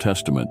powerful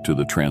testament to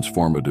the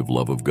transformative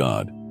love of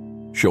God,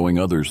 showing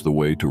others the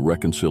way to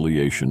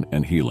reconciliation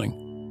and healing.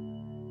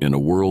 In a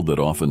world that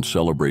often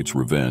celebrates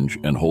revenge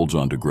and holds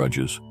on to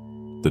grudges,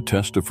 the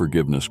test of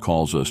forgiveness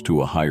calls us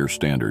to a higher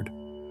standard,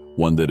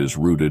 one that is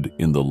rooted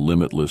in the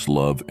limitless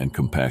love and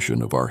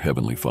compassion of our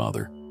Heavenly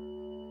Father.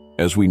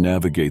 As we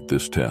navigate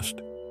this test,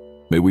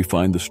 may we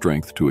find the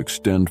strength to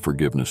extend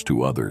forgiveness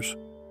to others,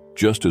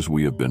 just as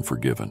we have been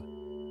forgiven.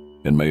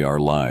 And may our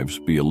lives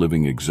be a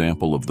living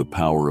example of the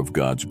power of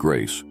God's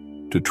grace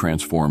to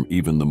transform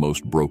even the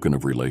most broken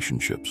of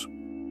relationships.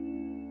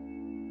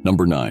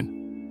 Number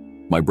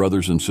 9. My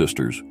brothers and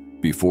sisters,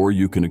 before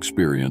you can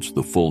experience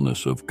the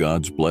fullness of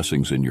God's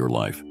blessings in your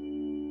life,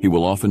 He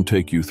will often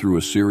take you through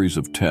a series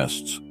of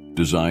tests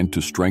designed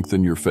to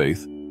strengthen your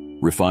faith,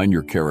 refine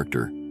your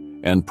character,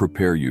 and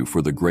prepare you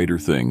for the greater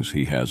things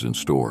He has in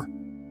store.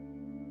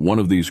 One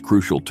of these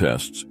crucial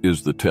tests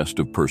is the test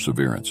of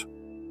perseverance.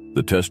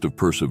 The test of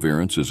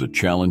perseverance is a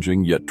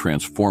challenging yet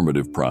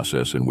transformative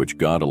process in which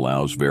God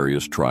allows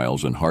various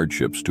trials and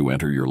hardships to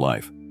enter your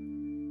life.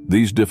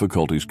 These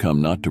difficulties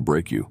come not to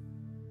break you,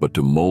 but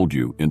to mold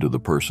you into the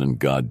person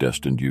God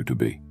destined you to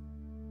be.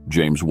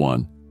 James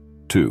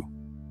 1:2.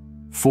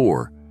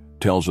 4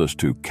 tells us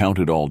to count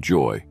it all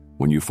joy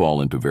when you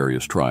fall into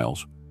various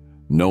trials,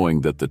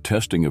 knowing that the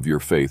testing of your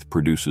faith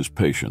produces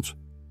patience.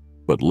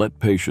 But let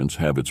patience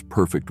have its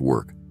perfect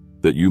work,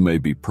 that you may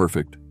be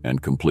perfect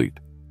and complete,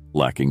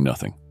 lacking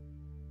nothing.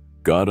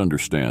 God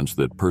understands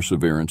that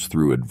perseverance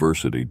through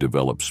adversity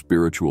develops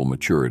spiritual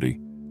maturity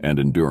and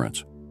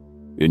endurance.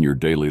 In your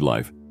daily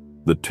life,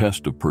 the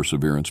test of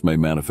perseverance may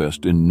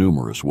manifest in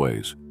numerous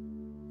ways.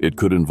 It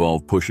could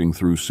involve pushing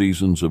through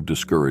seasons of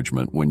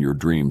discouragement when your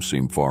dreams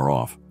seem far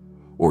off,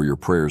 or your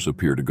prayers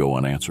appear to go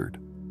unanswered.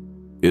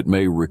 It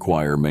may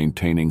require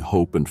maintaining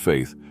hope and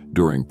faith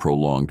during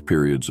prolonged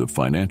periods of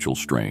financial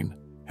strain,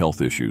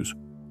 health issues,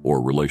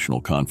 or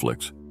relational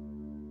conflicts.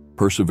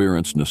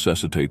 Perseverance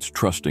necessitates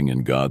trusting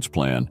in God's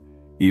plan,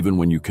 even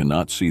when you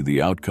cannot see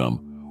the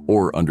outcome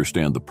or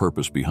understand the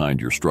purpose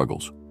behind your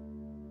struggles.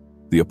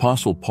 The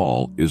Apostle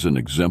Paul is an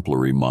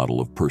exemplary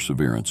model of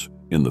perseverance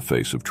in the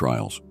face of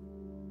trials.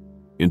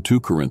 In 2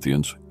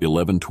 Corinthians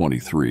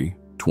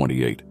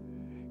 11:23-28,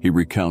 he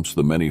recounts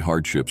the many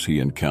hardships he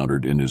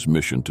encountered in his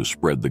mission to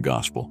spread the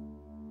gospel,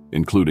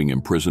 including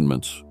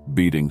imprisonments,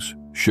 beatings,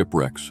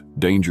 shipwrecks,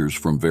 dangers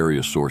from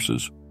various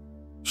sources,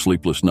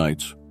 sleepless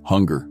nights,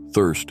 hunger,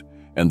 thirst,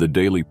 and the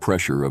daily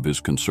pressure of his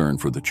concern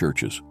for the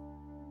churches.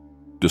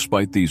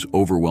 Despite these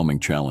overwhelming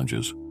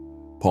challenges,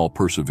 Paul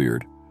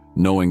persevered,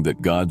 knowing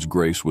that God's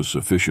grace was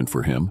sufficient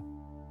for him,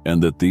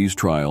 and that these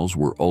trials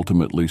were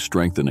ultimately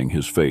strengthening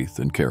his faith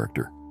and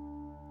character.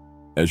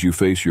 As you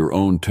face your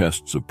own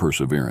tests of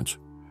perseverance,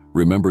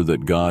 remember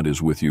that God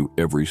is with you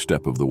every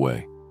step of the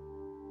way.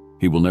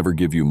 He will never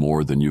give you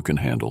more than you can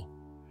handle,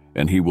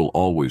 and He will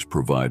always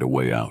provide a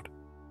way out.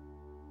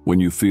 When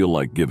you feel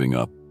like giving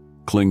up,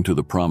 cling to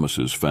the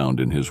promises found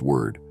in His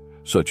Word,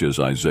 such as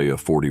Isaiah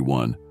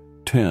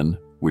 41:10,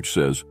 which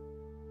says,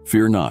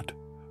 "Fear not,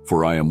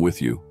 for I am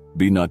with you.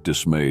 Be not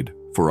dismayed,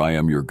 for I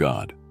am your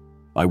God.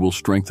 I will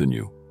strengthen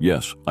you.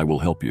 Yes, I will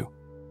help you.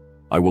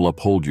 I will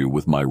uphold you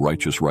with my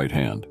righteous right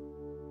hand."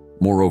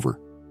 Moreover,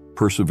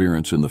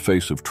 perseverance in the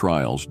face of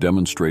trials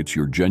demonstrates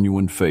your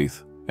genuine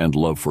faith and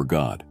love for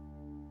God.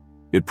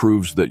 It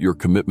proves that your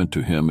commitment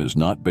to Him is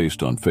not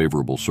based on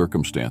favorable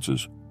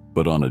circumstances,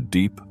 but on a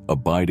deep,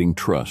 abiding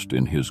trust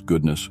in His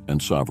goodness and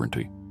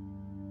sovereignty.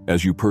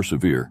 As you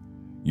persevere,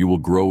 you will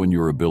grow in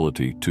your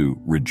ability to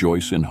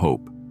rejoice in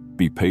hope,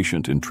 be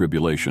patient in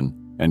tribulation,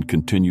 and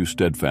continue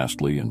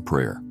steadfastly in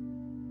prayer.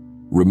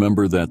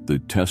 Remember that the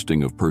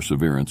testing of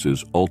perseverance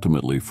is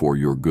ultimately for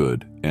your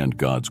good and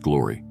God's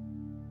glory.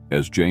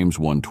 As James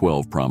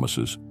 1:12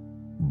 promises,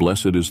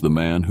 "Blessed is the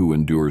man who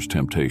endures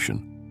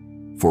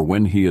temptation, for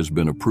when he has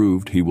been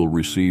approved, he will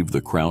receive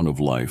the crown of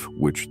life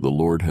which the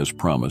Lord has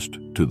promised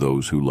to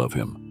those who love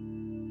Him."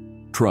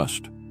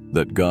 Trust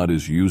that God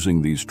is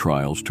using these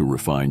trials to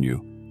refine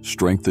you,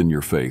 strengthen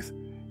your faith,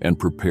 and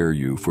prepare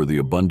you for the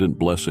abundant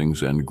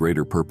blessings and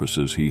greater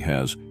purposes He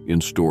has in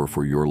store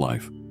for your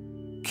life.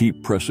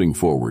 Keep pressing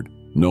forward,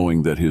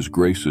 knowing that His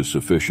grace is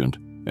sufficient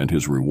and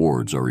His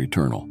rewards are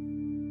eternal.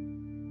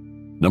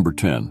 Number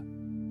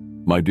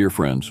 10. My dear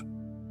friends,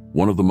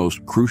 one of the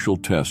most crucial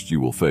tests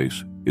you will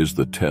face is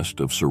the test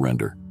of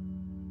surrender.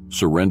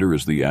 Surrender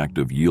is the act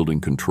of yielding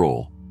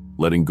control,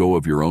 letting go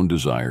of your own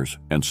desires,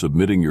 and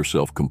submitting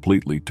yourself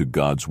completely to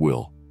God's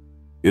will.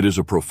 It is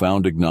a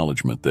profound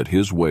acknowledgement that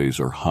His ways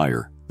are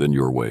higher than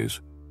your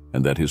ways,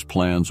 and that His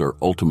plans are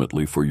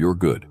ultimately for your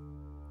good,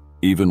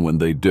 even when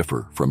they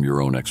differ from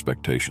your own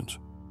expectations.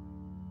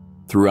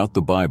 Throughout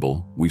the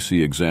Bible, we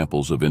see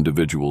examples of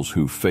individuals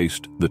who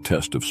faced the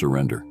test of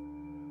surrender.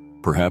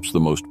 Perhaps the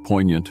most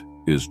poignant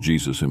is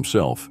Jesus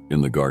Himself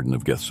in the Garden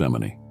of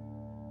Gethsemane.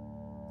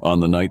 On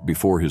the night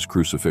before His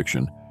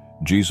crucifixion,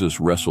 Jesus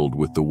wrestled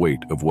with the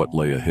weight of what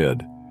lay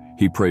ahead.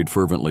 He prayed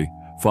fervently,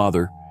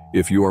 "Father,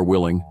 if you are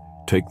willing,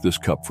 take this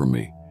cup from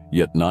me,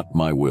 yet not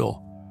my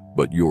will,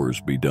 but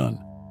yours be done."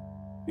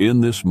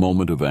 In this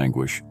moment of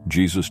anguish,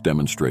 Jesus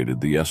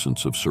demonstrated the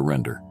essence of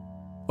surrender,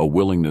 a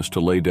willingness to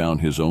lay down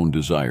His own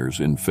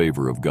desires in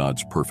favor of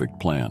God's perfect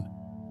plan.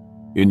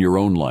 In your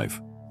own life,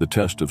 the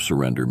test of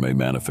surrender may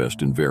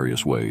manifest in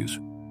various ways.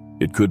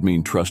 It could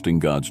mean trusting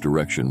God's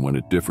direction when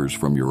it differs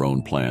from your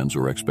own plans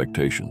or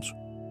expectations.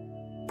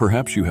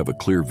 Perhaps you have a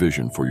clear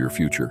vision for your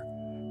future,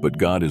 but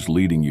God is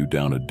leading you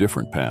down a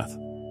different path.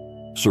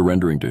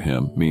 Surrendering to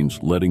Him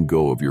means letting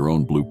go of your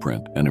own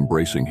blueprint and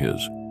embracing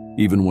His,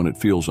 even when it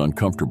feels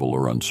uncomfortable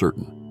or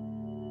uncertain.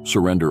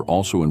 Surrender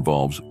also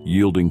involves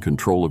yielding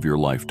control of your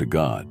life to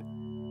God.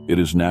 It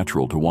is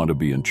natural to want to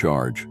be in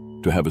charge,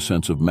 to have a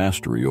sense of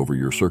mastery over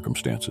your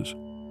circumstances.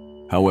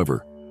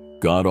 However,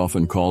 God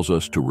often calls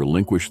us to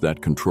relinquish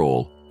that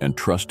control and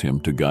trust Him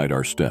to guide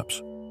our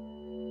steps.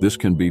 This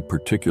can be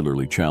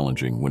particularly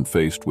challenging when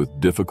faced with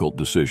difficult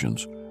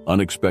decisions,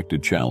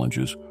 unexpected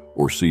challenges,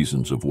 or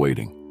seasons of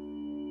waiting.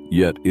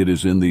 Yet it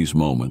is in these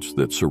moments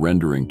that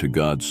surrendering to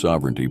God's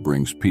sovereignty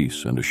brings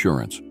peace and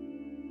assurance,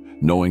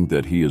 knowing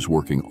that He is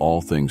working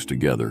all things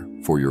together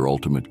for your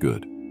ultimate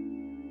good.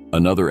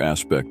 Another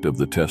aspect of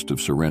the test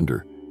of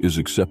surrender is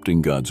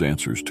accepting God's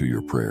answers to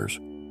your prayers.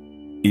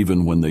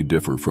 even when they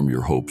differ from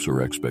your hopes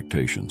or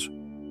expectations.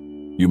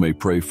 You may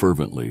pray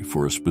fervently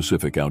for a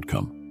specific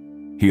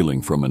outcome,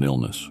 healing from an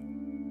illness,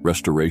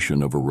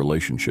 restoration of a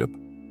relationship,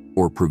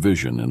 or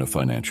provision in a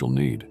financial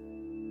need.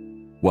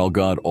 While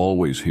God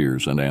always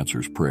hears and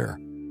answers prayer,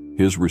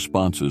 His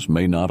responses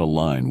may not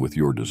align with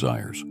your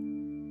desires.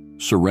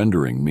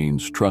 Surrendering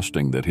means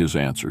trusting that His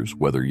answers,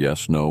 whether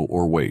yes, no,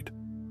 or wait,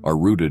 are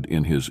rooted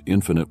in His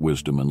infinite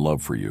wisdom and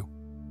love for you.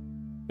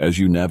 As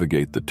you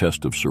navigate the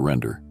test of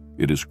surrender,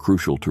 it is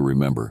crucial to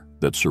remember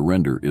that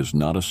surrender is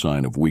not a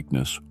sign of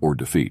weakness or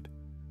defeat.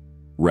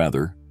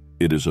 Rather,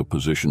 it is a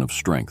position of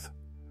strength,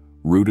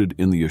 rooted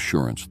in the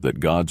assurance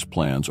that God's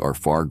plans are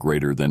far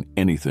greater than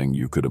anything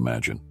you could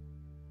imagine.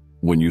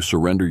 When you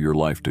surrender your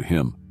life to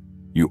Him,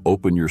 you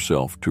open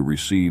yourself to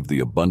receive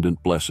the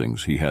abundant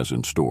blessings He has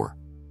in store.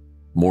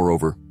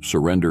 Moreover,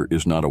 surrender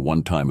is not a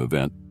one-time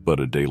event, but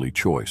a daily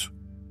choice.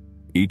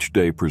 Each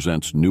day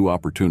presents new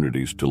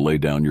opportunities to lay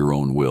down your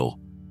own will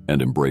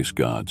and embrace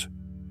God's.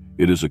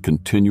 It is a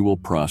continual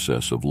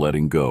process of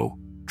letting go,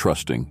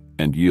 trusting,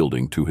 and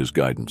yielding to His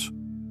guidance.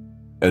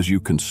 As you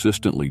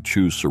consistently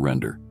choose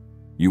surrender,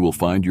 you will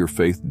find your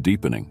faith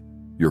deepening,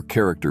 your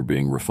character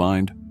being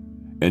refined,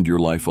 and your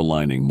life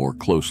aligning more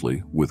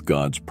closely with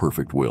God's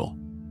perfect will.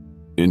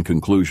 In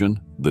conclusion,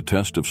 the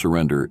test of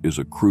surrender is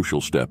a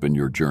crucial step in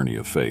your journey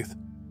of faith.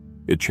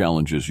 It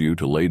challenges you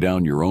to lay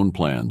down your own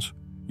plans,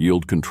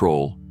 yield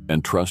control,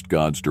 and trust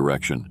God's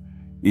direction,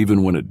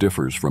 even when it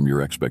differs from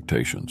your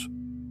expectations.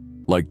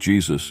 Like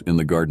Jesus in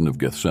the Garden of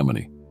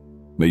Gethsemane,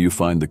 may you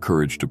find the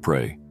courage to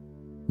pray,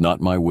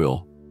 "Not my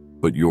will,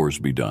 but yours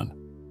be done."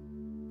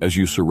 As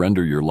you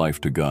surrender your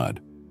life to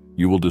God,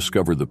 you will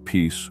discover the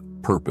peace,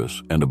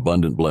 purpose, and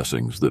abundant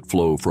blessings that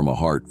flow from a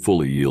heart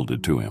fully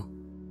yielded to Him.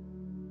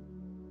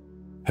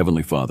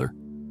 Heavenly Father,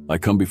 I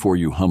come before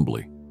you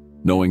humbly,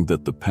 knowing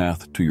that the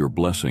path to your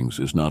blessings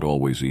is not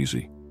always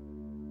easy.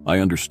 I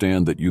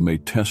understand that you may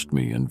test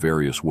me in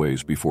various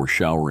ways before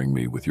showering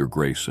me with your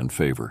grace and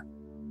favor.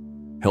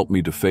 Help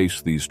me to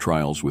face these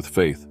trials with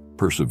faith,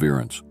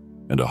 perseverance,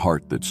 and a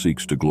heart that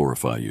seeks to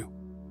glorify you.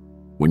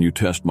 When you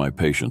test my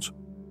patience,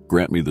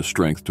 grant me the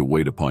strength to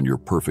wait upon your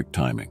perfect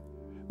timing.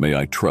 May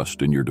I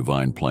trust in your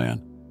divine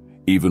plan,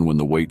 even when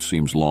the wait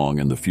seems long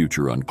and the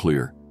future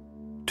unclear.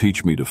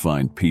 Teach me to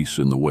find peace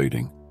in the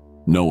waiting,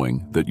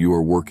 knowing that you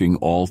are working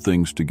all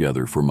things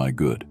together for my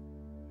good.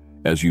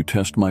 As you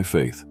test my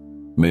faith,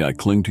 may I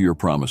cling to your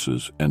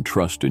promises and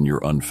trust in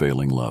your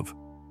unfailing love.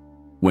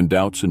 When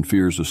doubts and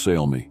fears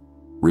assail me,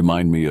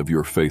 remind me of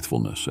your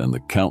faithfulness and the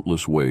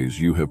countless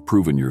ways you have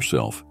proven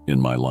yourself in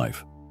my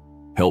life.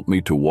 Help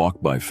me to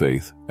walk by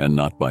faith and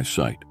not by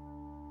sight,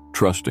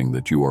 trusting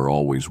that you are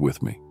always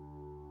with me.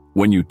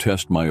 When you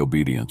test my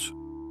obedience,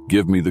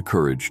 give me the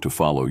courage to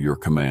follow your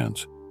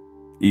commands,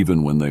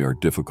 even when they are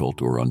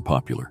difficult or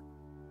unpopular.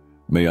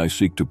 May I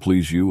seek to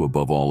please you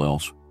above all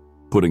else,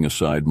 putting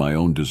aside my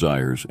own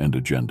desires and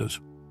agendas.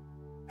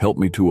 Help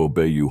me to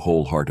obey you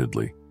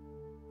wholeheartedly,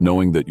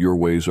 knowing that your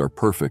ways are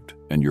perfect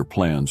and your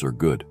plans are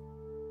good.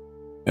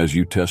 As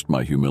you test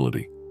my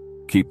humility,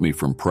 keep me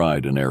from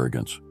pride and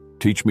arrogance.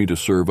 Teach me to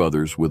serve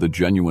others with a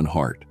genuine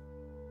heart,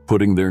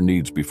 putting their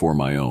needs before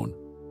my own.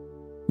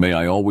 May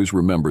I always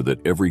remember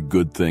that every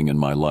good thing in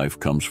my life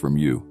comes from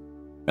you,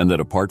 and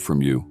that apart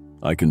from you,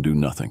 I can do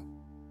nothing.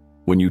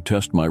 When you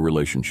test my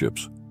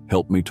relationships,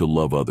 help me to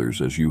love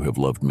others as you have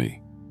loved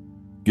me.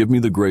 Give me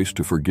the grace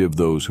to forgive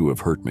those who have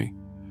hurt me,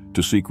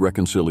 to seek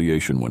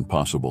reconciliation when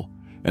possible,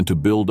 and to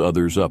build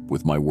others up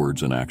with my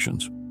words and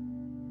actions.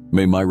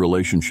 May my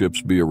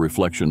relationships be a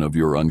reflection of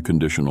your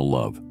unconditional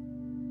love.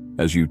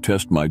 As you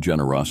test my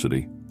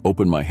generosity,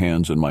 open my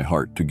hands and my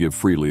heart to give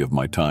freely of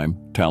my time,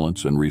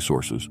 talents, and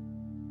resources.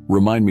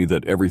 Remind me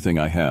that everything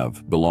I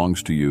have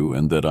belongs to you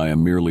and that I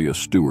am merely a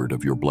steward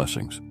of your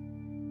blessings.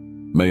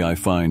 May I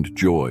find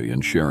joy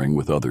in sharing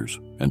with others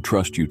and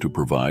trust you to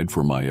provide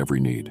for my every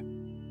need.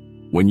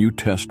 When you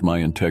test my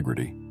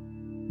integrity,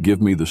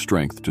 give me the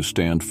strength to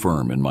stand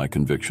firm in my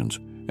convictions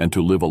and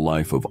to live a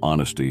life of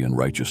honesty and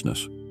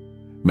righteousness.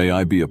 May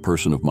I be a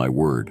person of my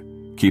word,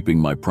 keeping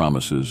my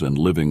promises and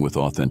living with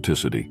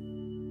authenticity.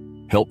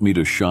 Help me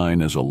to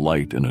shine as a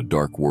light in a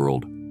dark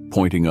world,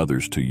 pointing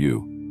others to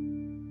you.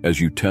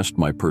 As you test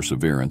my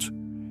perseverance,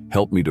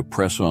 help me to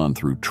press on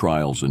through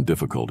trials and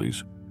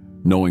difficulties,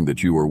 knowing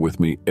that you are with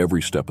me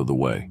every step of the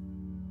way.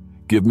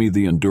 Give me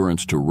the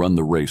endurance to run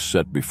the race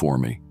set before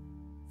me,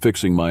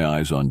 fixing my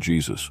eyes on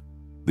Jesus,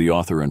 the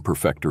author and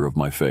perfecter of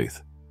my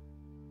faith.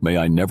 May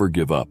I never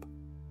give up,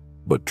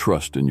 but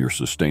trust in your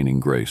sustaining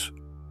grace.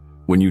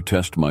 When you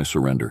test my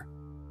surrender,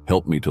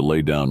 help me to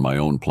lay down my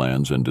own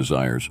plans and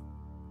desires,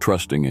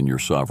 trusting in your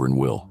sovereign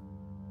will.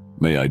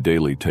 May I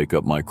daily take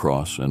up my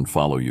cross and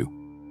follow you,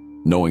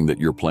 knowing that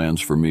your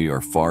plans for me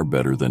are far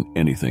better than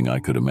anything I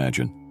could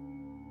imagine.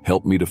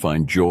 Help me to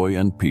find joy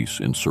and peace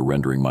in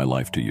surrendering my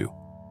life to you.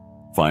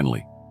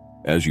 Finally,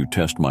 as you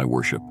test my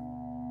worship,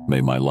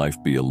 may my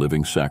life be a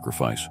living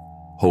sacrifice,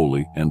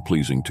 holy and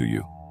pleasing to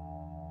you.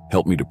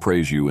 Help me to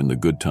praise you in the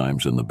good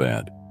times and the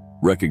bad,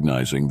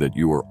 recognizing that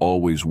you are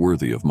always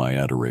worthy of my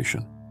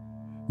adoration.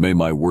 May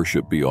my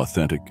worship be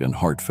authentic and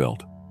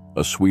heartfelt,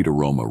 a sweet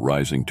aroma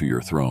rising to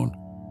your throne.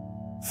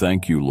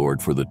 Thank you,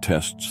 Lord, for the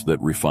tests that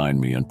refine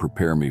me and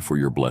prepare me for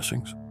your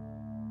blessings.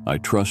 I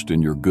trust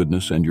in your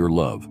goodness and your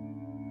love,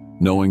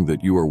 knowing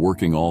that you are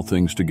working all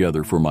things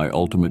together for my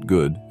ultimate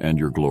good and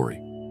your glory.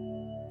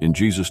 In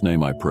Jesus'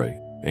 name I pray,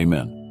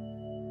 amen.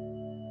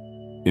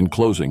 In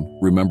closing,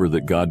 remember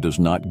that God does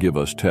not give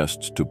us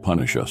tests to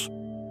punish us,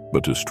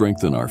 but to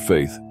strengthen our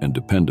faith and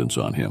dependence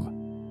on Him.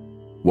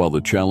 While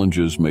the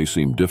challenges may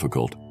seem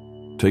difficult,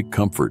 take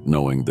comfort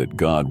knowing that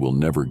God will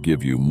never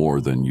give you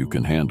more than you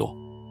can handle.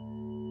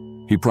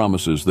 He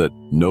promises that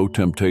no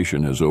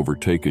temptation has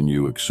overtaken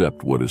you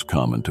except what is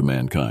common to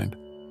mankind.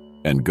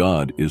 And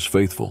God is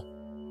faithful.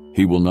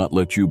 He will not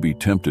let you be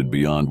tempted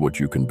beyond what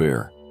you can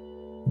bear.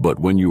 But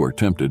when you are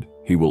tempted,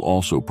 He will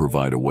also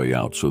provide a way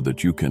out so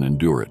that you can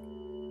endure it.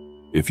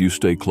 If you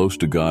stay close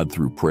to God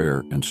through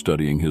prayer and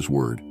studying His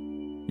Word,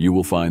 you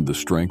will find the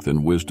strength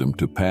and wisdom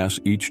to pass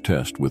each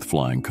test with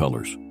flying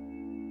colors.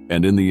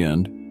 And in the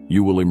end,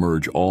 you will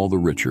emerge all the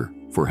richer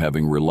for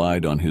having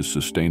relied on His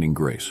sustaining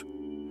grace.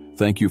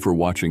 Thank you for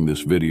watching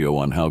this video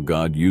on how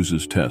God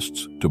uses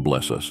tests to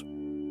bless us.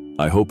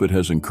 I hope it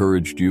has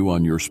encouraged you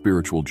on your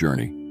spiritual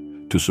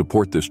journey. To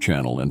support this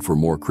channel and for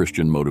more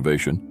Christian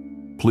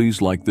motivation,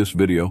 please like this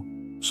video,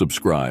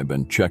 subscribe,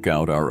 and check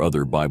out our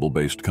other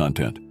Bible-based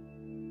content.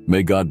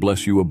 May God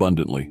bless you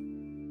abundantly.